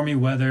stormy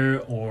weather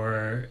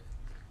or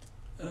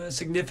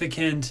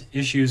significant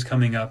issues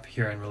coming up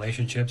here in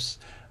relationships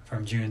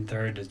from June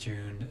 3rd to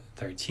June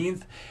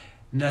 13th.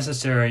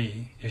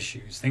 Necessary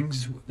issues,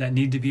 things that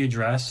need to be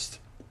addressed.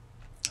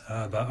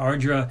 But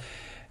Ardra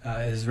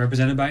is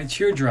represented by a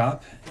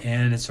teardrop,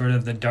 and it's sort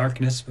of the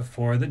darkness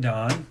before the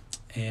dawn.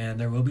 And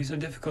there will be some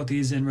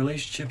difficulties in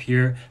relationship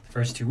here the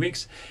first 2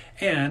 weeks,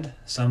 and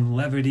some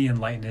levity and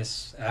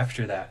lightness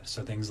after that.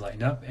 So things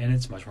lighten up, and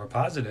it's much more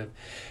positive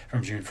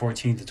from June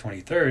 14th to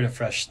 23rd, a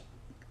fresh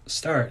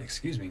start,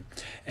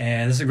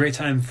 And this is a great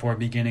time for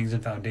beginnings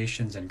and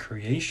foundations and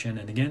creation.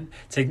 And again,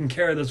 taking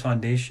care of those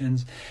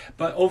foundations.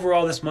 But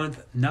overall this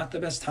month, not the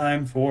best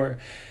time for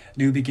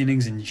new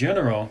beginnings in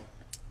general.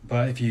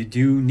 But if you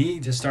do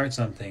need to start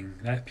something,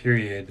 that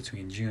period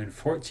between June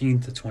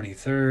 14th to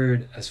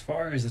 23rd, as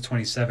far as the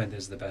 27th,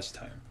 is the best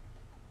time.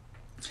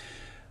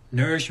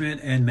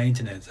 Nourishment and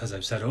maintenance, as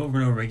I've said over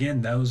and over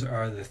again, those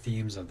are the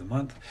themes of the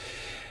month.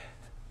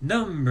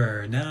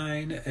 Number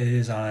 9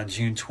 is on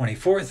June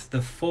 24th,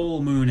 the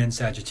full moon in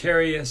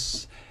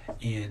Sagittarius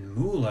in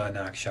Mula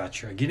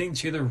Nakshatra, getting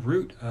to the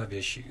root of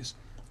issues.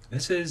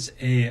 This is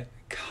a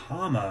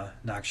Kama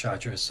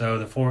Nakshatra, so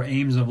the 4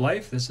 aims of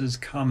life, this is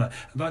Kama,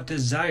 about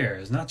desire.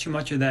 There's not too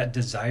much of that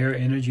desire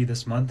energy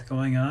this month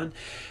going on,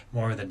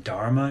 more of the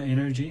Dharma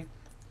energy,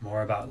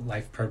 more about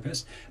life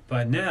purpose.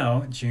 But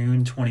now,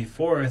 June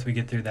 24th, we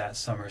get through that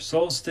summer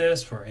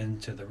solstice, we're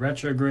into the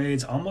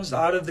retrogrades, almost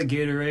out of the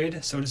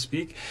Gatorade, so to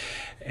speak.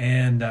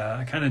 And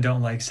I kind of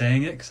don't like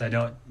saying it because I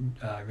don't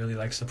really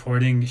like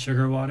supporting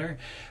sugar water,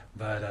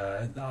 but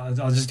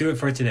I'll just do it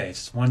for today.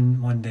 It's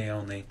one day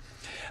only.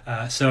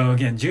 So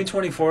again, June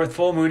 24th,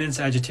 full moon in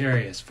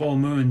Sagittarius. Full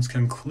moons,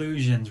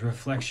 conclusions,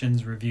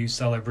 reflections, review,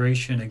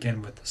 celebration,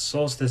 again with the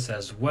solstice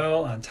as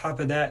well. On top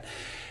of that,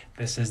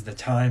 this is the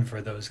time for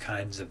those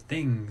kinds of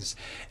things,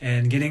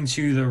 and getting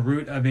to the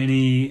root of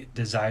any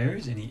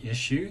desires, any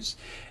issues,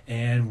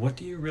 and what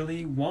do you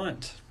really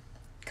want?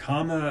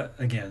 Karma,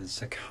 again,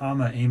 it's a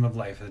karma, aim of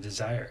life, a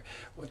desire.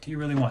 What do you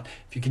really want?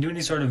 If you can do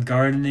any sort of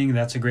gardening,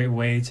 that's a great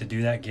way to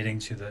do that, getting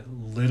to the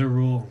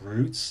literal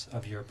roots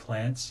of your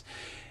plants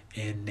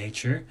in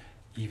nature,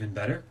 even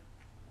better.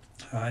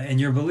 And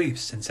your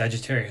beliefs in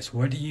Sagittarius.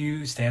 What do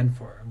you stand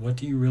for? What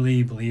do you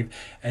really believe?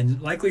 And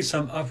likely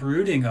some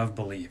uprooting of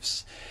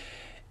beliefs,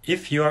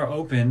 if you are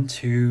open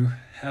to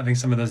having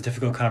some of those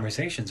difficult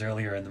conversations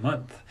earlier in the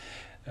month.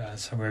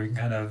 So where we can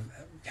kind of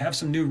have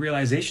some new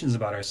realizations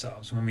about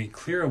ourselves. When we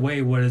clear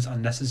away what is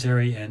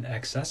unnecessary and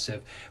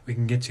excessive, we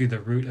can get to the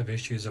root of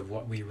issues of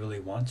what we really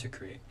want to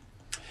create.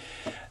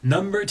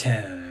 Number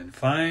 10,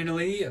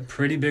 finally, a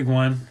pretty big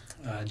one.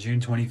 June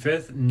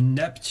 25th,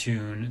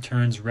 Neptune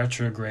turns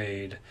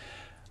retrograde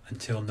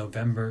until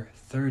November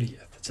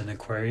 30th. It's in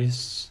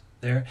Aquarius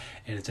there,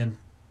 and it's in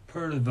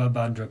Purva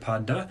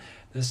Bhadrapada.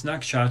 This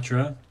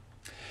nakshatra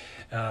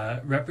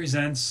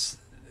represents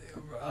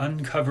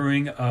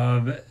uncovering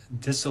of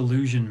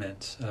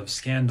disillusionment, of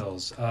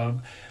scandals,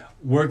 of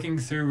working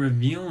through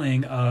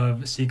revealing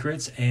of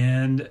secrets.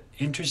 And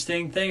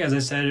interesting thing, as I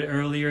said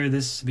earlier,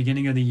 this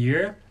beginning of the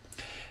year,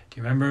 do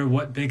you remember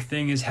what big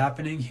thing is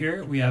happening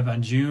here? We have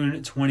on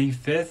June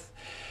 25th,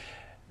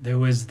 there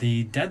was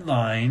the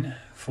deadline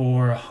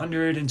for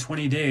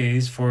 120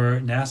 days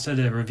for NASA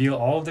to reveal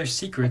all of their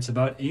secrets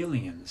about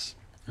aliens.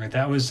 Right,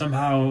 that was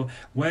somehow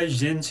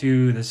wedged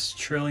into this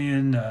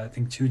trillion, I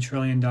think $2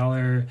 trillion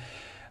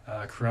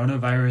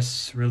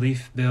coronavirus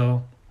relief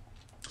bill.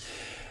 It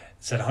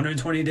said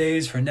 120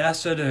 days for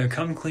NASA to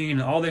come clean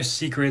all their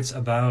secrets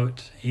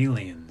about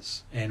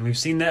aliens. And we've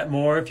seen that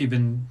more if you've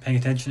been paying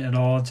attention at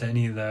all to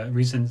any of the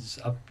recent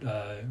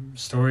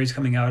stories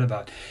coming out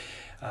about,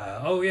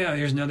 oh yeah,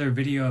 here's another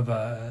video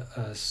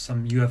of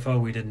some UFO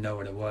we didn't know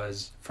what it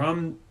was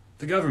from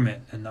the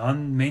government. And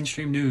on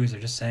mainstream news,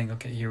 they're just saying,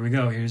 okay, here we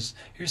go. Here's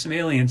some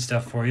alien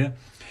stuff for you,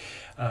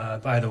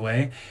 by the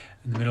way,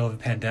 in the middle of a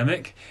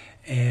pandemic.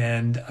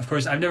 And of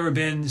course, I've never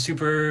been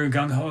super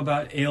gung-ho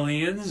about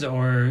aliens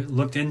or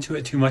looked into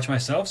it too much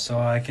myself, so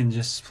I can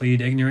just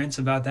plead ignorance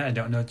about that. I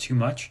don't know too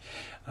much.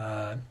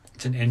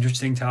 It's an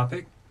interesting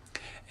topic,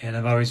 and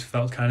I've always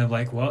felt kind of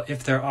like, well,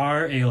 if there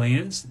are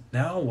aliens,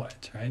 now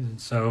what, right?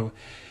 And so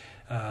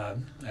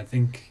I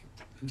think,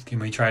 can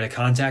we try to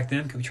contact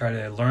them? Can we try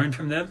to learn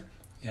from them?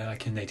 Yeah,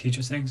 can they teach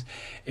us things?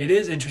 It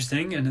is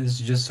interesting, and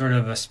this is just sort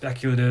of a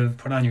speculative,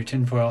 put on your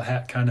tinfoil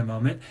hat kind of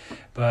moment.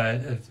 But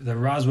if the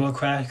Roswell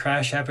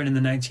crash happened in the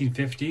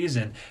 1950s,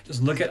 and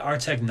just look at our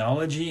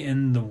technology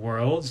in the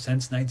world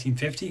since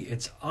 1950,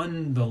 it's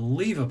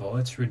unbelievable.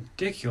 It's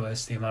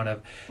ridiculous the amount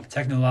of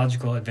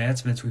technological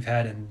advancements we've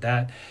had in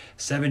that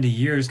 70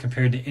 years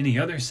compared to any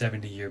other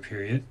 70-year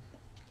period.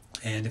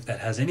 And if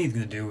that has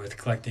anything to do with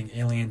collecting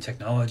alien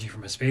technology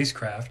from a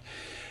spacecraft,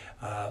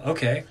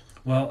 okay.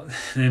 Well,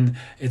 then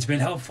it's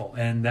been helpful,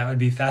 and that would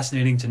be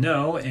fascinating to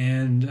know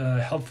and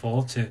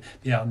helpful to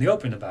be out in the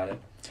open about it.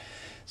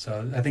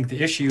 So I think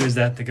the issue is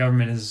that the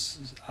government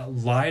has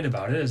lied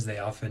about it, as they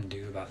often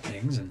do about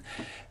things, and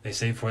they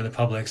say for the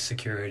public's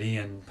security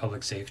and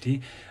public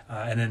safety,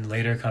 and then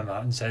later come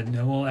out and said,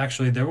 no, well,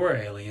 actually there were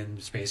alien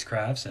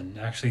spacecrafts, and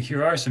actually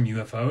here are some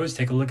UFOs,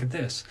 take a look at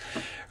this.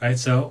 Right?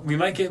 So we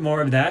might get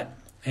more of that,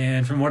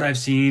 and from what I've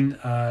seen,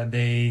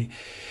 they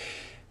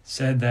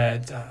said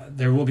that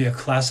there will be a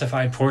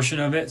classified portion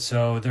of it,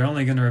 so they're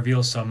only going to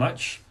reveal so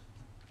much.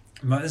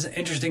 But it's an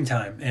interesting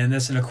time, and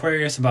this is an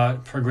Aquarius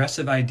about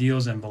progressive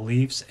ideals and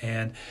beliefs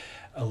and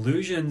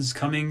illusions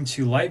coming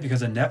to light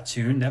because of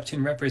Neptune.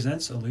 Neptune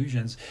represents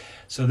illusions.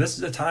 So this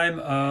is a time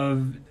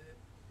of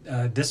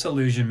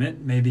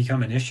disillusionment, may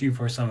become an issue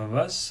for some of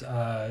us,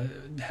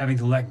 having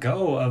to let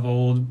go of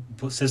old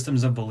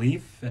systems of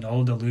belief and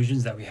old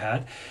illusions that we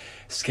had.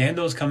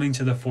 Scandals coming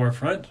to the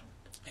forefront.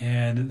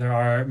 And there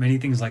are many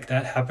things like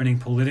that happening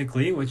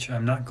politically, which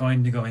I'm not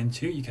going to go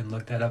into. You can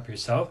look that up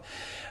yourself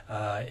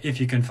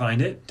if you can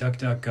find it.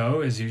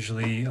 DuckDuckGo is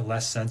usually a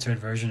less censored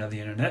version of the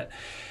internet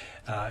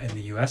in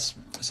the US.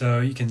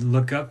 So you can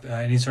look up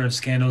any sort of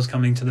scandals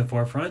coming to the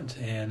forefront.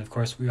 And of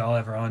course, we all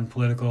have our own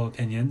political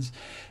opinions.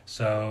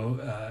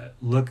 So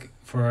look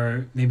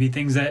for maybe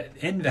things that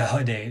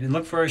invalidate, and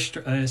look for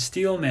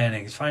steel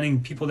mannings,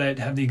 finding people that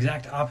have the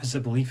exact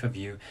opposite belief of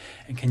you.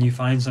 And can you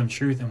find some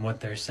truth in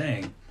what they're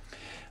saying?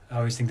 I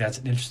always think that's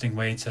an interesting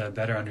way to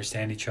better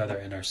understand each other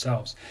and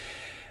ourselves.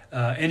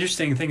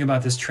 Interesting thing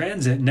about this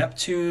transit,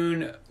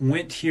 Neptune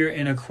went here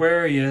in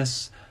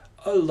Aquarius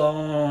a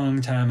long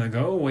time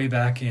ago, way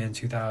back in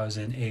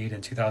 2008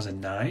 and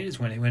 2009 is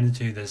when it went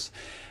into this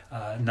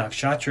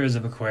nakshatras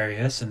of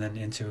Aquarius and then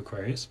into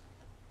Aquarius.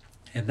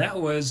 And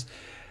that was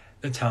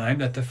the time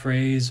that the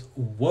phrase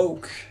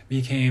woke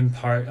became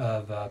part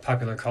of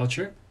popular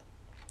culture.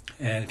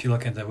 And if you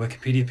look at the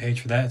Wikipedia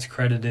page for that, it's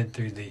credited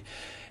through the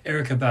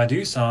Erykah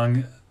Badu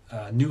song,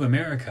 New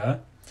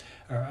America,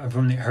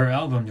 from her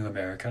album New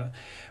America,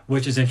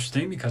 which is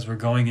interesting because we're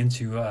going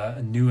into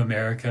a new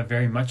America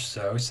very much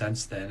so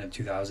since then in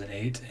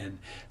 2008, and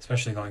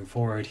especially going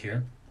forward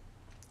here.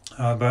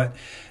 But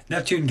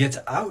Neptune gets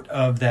out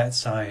of that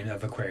sign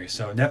of Aquarius.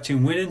 So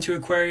Neptune went into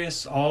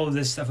Aquarius. All of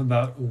this stuff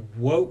about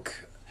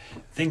woke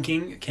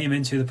thinking came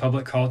into the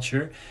public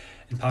culture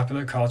and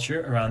popular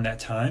culture around that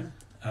time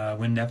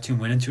when Neptune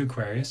went into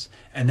Aquarius.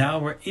 And now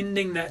we're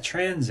ending that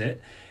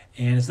transit.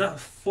 And it's not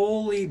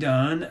fully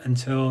done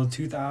until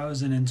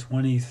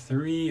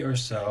 2023 or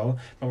so.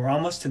 But we're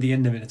almost to the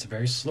end of it. It's a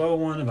very slow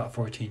one, about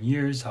 14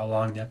 years, how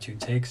long Neptune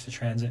takes to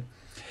transit.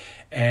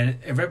 And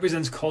it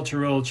represents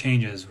cultural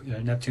changes.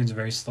 Neptune's a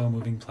very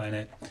slow-moving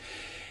planet.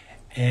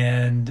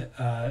 And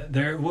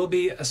there will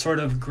be a sort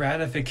of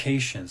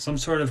gratification, some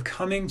sort of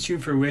coming to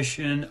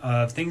fruition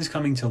of things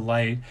coming to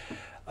light,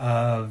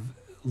 of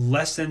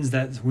lessons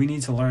that we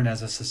need to learn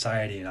as a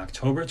society in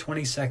October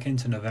 22nd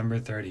to November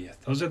 30th.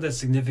 Those are the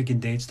significant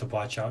dates to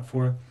watch out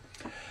for.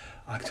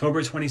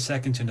 October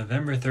 22nd to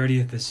November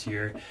 30th this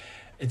year.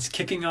 It's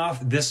kicking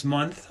off this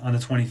month on the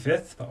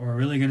 25th, but we're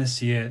really going to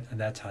see it at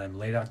that time,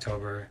 late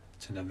October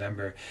to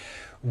November,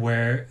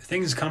 where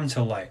things come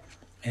to light.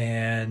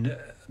 And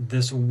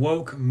this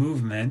woke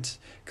movement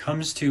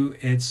comes to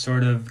its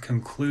sort of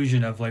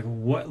conclusion of like,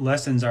 what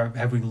lessons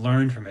have we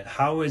learned from it?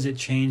 How has it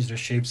changed or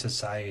shaped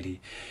society?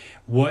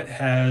 What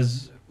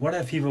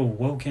have people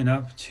woken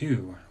up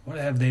to? What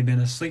have they been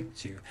asleep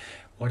to?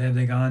 What have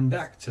they gone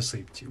back to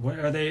sleep to? What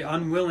are they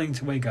unwilling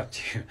to wake up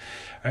to?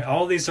 Right,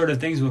 all these sort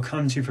of things will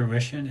come to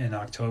fruition in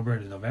October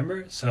to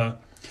November. So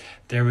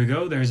there we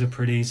go. There's a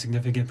pretty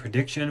significant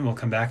prediction. We'll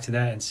come back to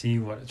that and see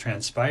what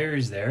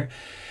transpires there.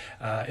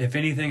 If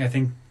anything, I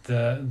think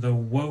the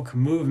woke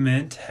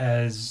movement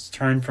has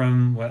turned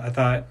from what I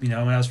thought, when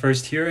I was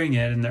first hearing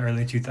it in the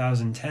early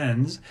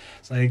 2010s,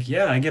 it's like,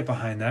 yeah, I get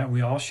behind that.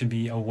 We all should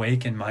be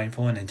awake and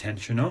mindful and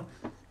intentional.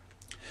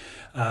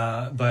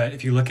 But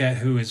if you look at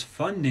who is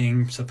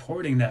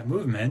supporting that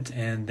movement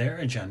and their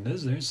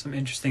agendas, there's some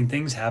interesting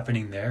things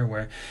happening there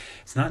where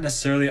it's not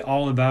necessarily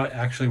all about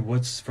actually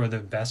what's for the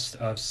best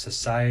of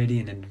society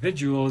and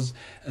individuals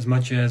as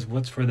much as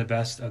what's for the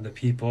best of the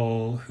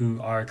people who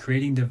are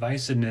creating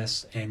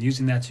divisiveness and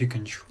using that to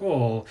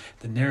control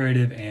the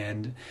narrative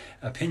and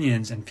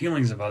opinions and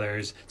feelings of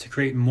others to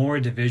create more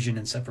division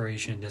and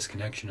separation and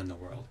disconnection in the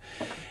world.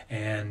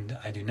 And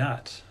I do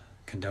not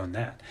condone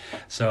that.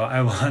 So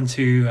I want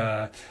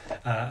to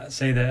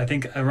say that I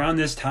think around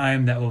this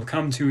time that will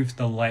come to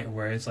the light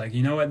where it's like,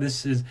 what,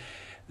 this is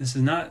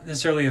not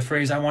necessarily a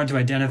phrase I want to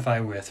identify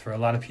with for a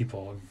lot of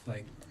people.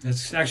 Like,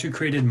 it's actually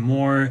created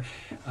more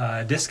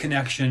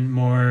disconnection,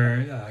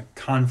 more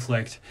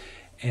conflict.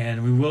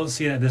 And we will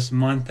see that this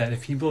month that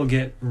if people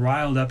get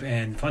riled up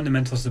and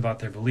fundamentalist about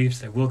their beliefs,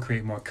 they will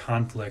create more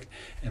conflict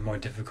and more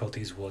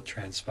difficulties will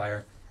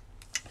transpire.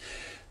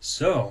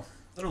 So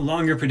a little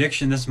longer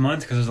prediction this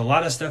month because there's a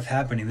lot of stuff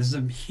happening. This is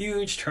a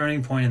huge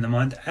turning point in the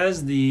month,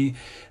 as the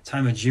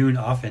time of June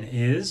often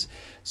is.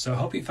 So I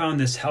hope you found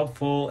this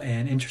helpful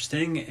and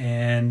interesting.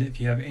 And if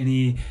you have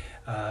any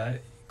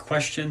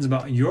questions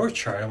about your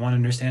chart, I want to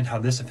understand how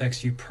this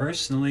affects you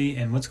personally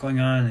and what's going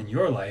on in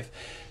your life,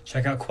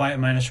 check out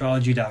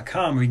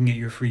quietmindastrology.com where you can get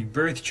your free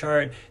birth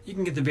chart. You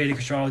can get the Vedic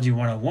Astrology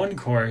 101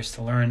 course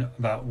to learn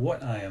about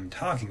what I am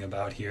talking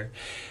about here,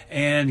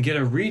 and get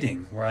a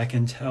reading where I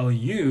can tell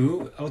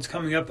you what's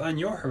coming up on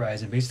your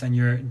horizon based on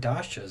your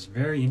dashas.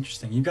 Very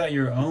interesting. You've got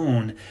your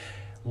own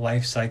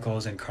life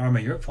cycles and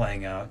karma you're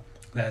playing out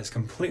that is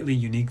completely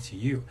unique to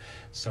you.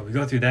 So we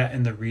go through that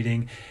in the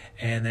reading,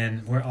 and then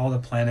where all the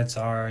planets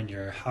are in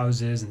your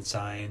houses and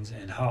signs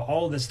and how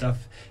all this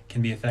stuff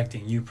can be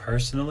affecting you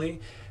personally.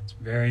 It's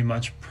very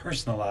much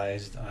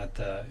personalized at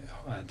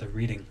the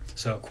reading.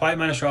 So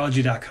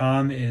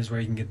quietmindastrology.com is where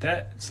you can get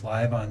that. It's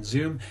live on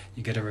Zoom.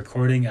 You get a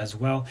recording as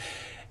well.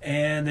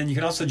 And then you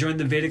can also join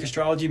the Vedic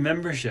Astrology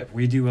membership.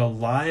 We do a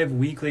live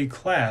weekly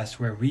class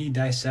where we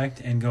dissect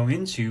and go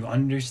into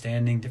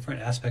understanding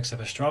different aspects of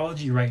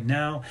astrology. Right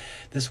now,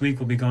 this week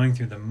we'll be going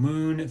through the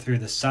moon, through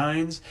the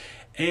signs,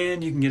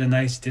 and you can get a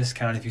nice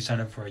discount if you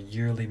sign up for a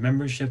yearly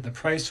membership. The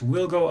price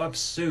will go up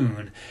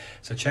soon,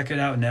 so check it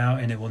out now,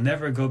 and it will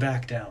never go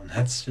back down.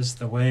 That's just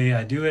the way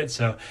I do it.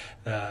 So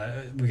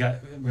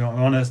we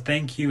want to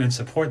thank you and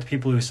support the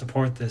people who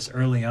support this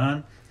early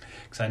on,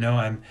 because I know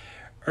I'm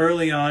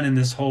early on in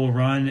this whole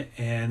run,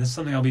 and this is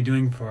something I'll be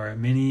doing for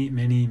many,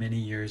 many, many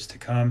years to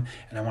come.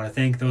 And I want to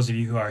thank those of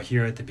you who are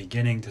here at the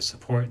beginning to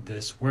support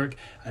this work.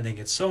 I think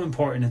it's so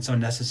important and so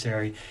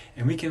necessary,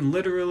 and we can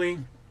literally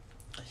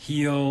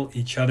heal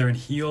each other and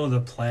heal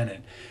the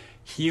planet.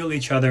 Heal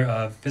each other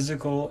of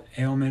physical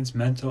ailments,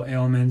 mental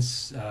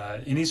ailments,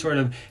 any sort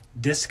of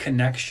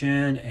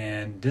disconnection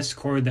and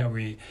discord that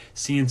we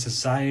see in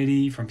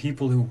society from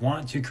people who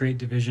want to create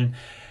division.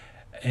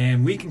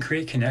 And we can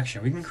create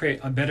connection. We can create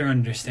a better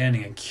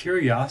understanding and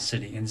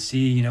curiosity and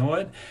see,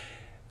 what?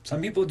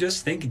 some people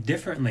just think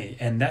differently,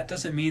 and that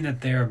doesn't mean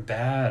that they're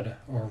bad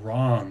or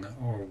wrong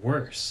or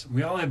worse.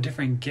 We all have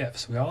different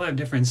gifts. We all have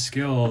different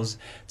skills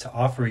to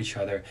offer each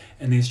other,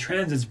 and these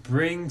transits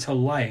bring to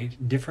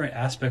light different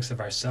aspects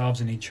of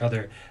ourselves and each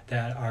other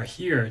that are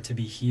here to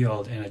be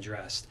healed and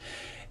addressed.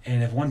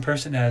 And if one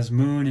person has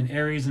moon in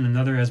Aries and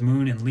another has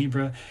moon in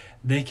Libra,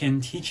 they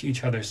can teach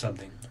each other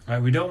something.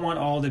 Right? We don't want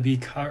all to be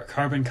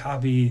carbon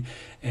copy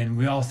and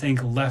we all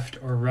think left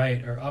or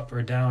right or up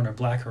or down or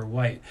black or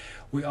white.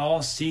 We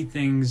all see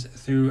things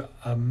through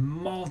a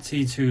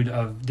multitude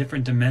of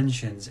different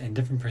dimensions and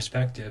different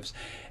perspectives.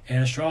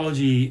 And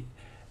astrology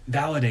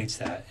validates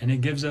that, and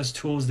it gives us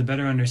tools to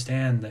better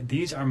understand that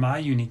these are my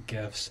unique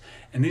gifts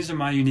and these are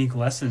my unique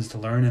lessons to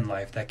learn in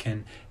life that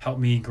can help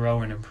me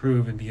grow and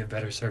improve and be of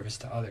better service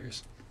to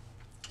others.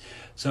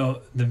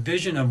 So the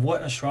vision of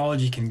what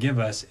astrology can give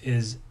us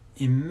is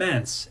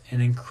immense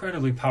and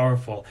incredibly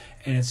powerful,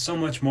 and it's so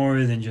much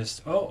more than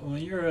just, oh, well,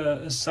 you're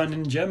a sun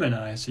in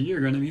Gemini, so you're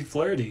going to be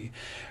flirty,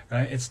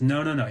 right? It's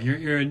no.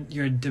 You're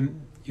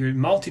a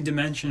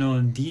multi-dimensional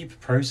and deep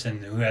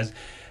person who has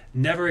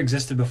never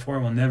existed before,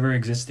 will never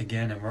exist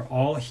again, and we're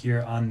all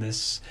here on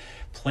this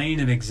plane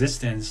of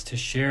existence to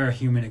share a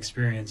human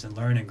experience and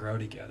learn and grow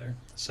together.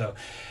 So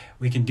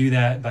we can do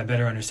that by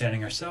better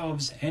understanding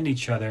ourselves and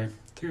each other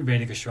through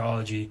Vedic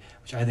astrology,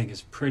 which I think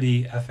is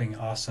pretty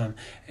effing awesome.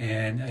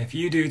 And if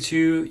you do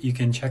too, you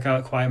can check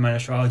out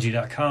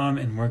quietmindastrology.com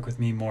and work with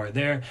me more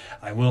there.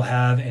 I will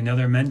have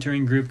another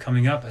mentoring group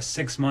coming up, a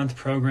 6-month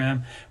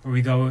program where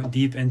we go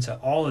deep into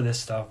all of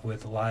this stuff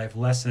with live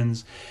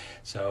lessons.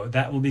 So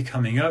that will be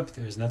coming up.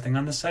 There's nothing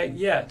on the site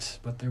yet,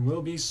 but there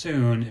will be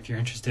soon. If you're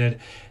interested,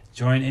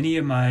 join any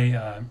of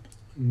my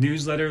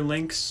newsletter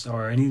links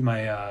or any of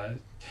my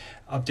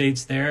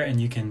updates there, and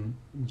you can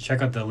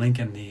check out the link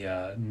in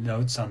the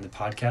notes on the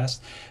podcast,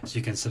 so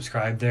you can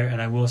subscribe there,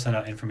 and I will send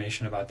out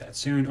information about that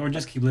soon, or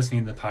just keep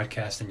listening to the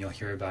podcast and you'll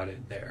hear about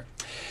it there.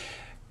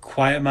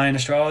 Quiet Mind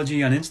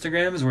Astrology on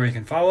Instagram is where you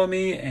can follow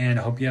me, and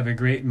I hope you have a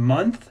great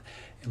month.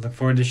 I look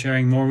forward to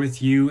sharing more with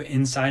you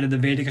inside of the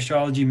Vedic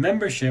Astrology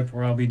membership,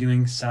 where I'll be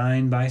doing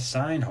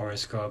sign-by-sign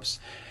horoscopes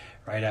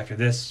right after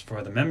this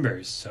for the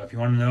members. So if you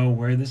want to know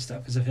where this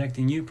stuff is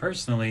affecting you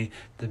personally,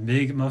 the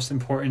big, most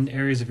important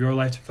areas of your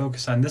life to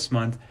focus on this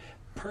month,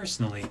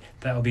 personally,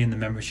 that will be in the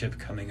membership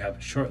coming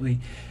up shortly.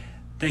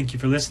 Thank you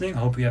for listening.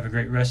 Hope you have a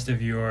great rest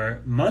of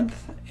your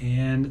month,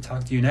 and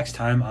talk to you next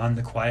time on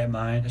the Quiet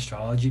Mind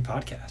Astrology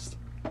podcast.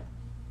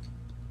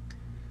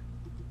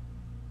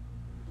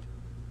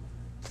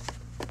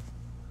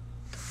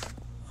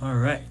 All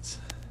right.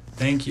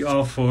 Thank you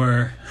all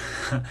for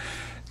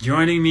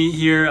joining me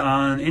here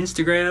on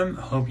Instagram.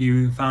 Hope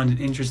you found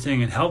it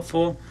interesting and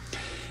helpful.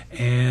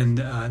 And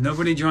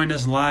nobody joined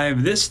us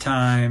live this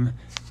time,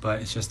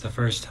 but it's just the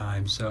first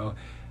time. So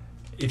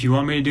if you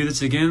want me to do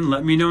this again,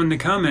 let me know in the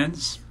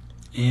comments.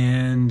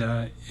 And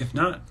if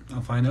not,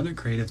 I'll find other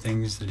creative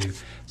things to do.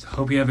 So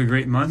hope you have a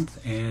great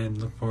month and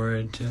look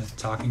forward to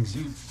talking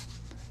soon.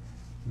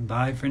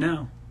 Bye for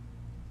now.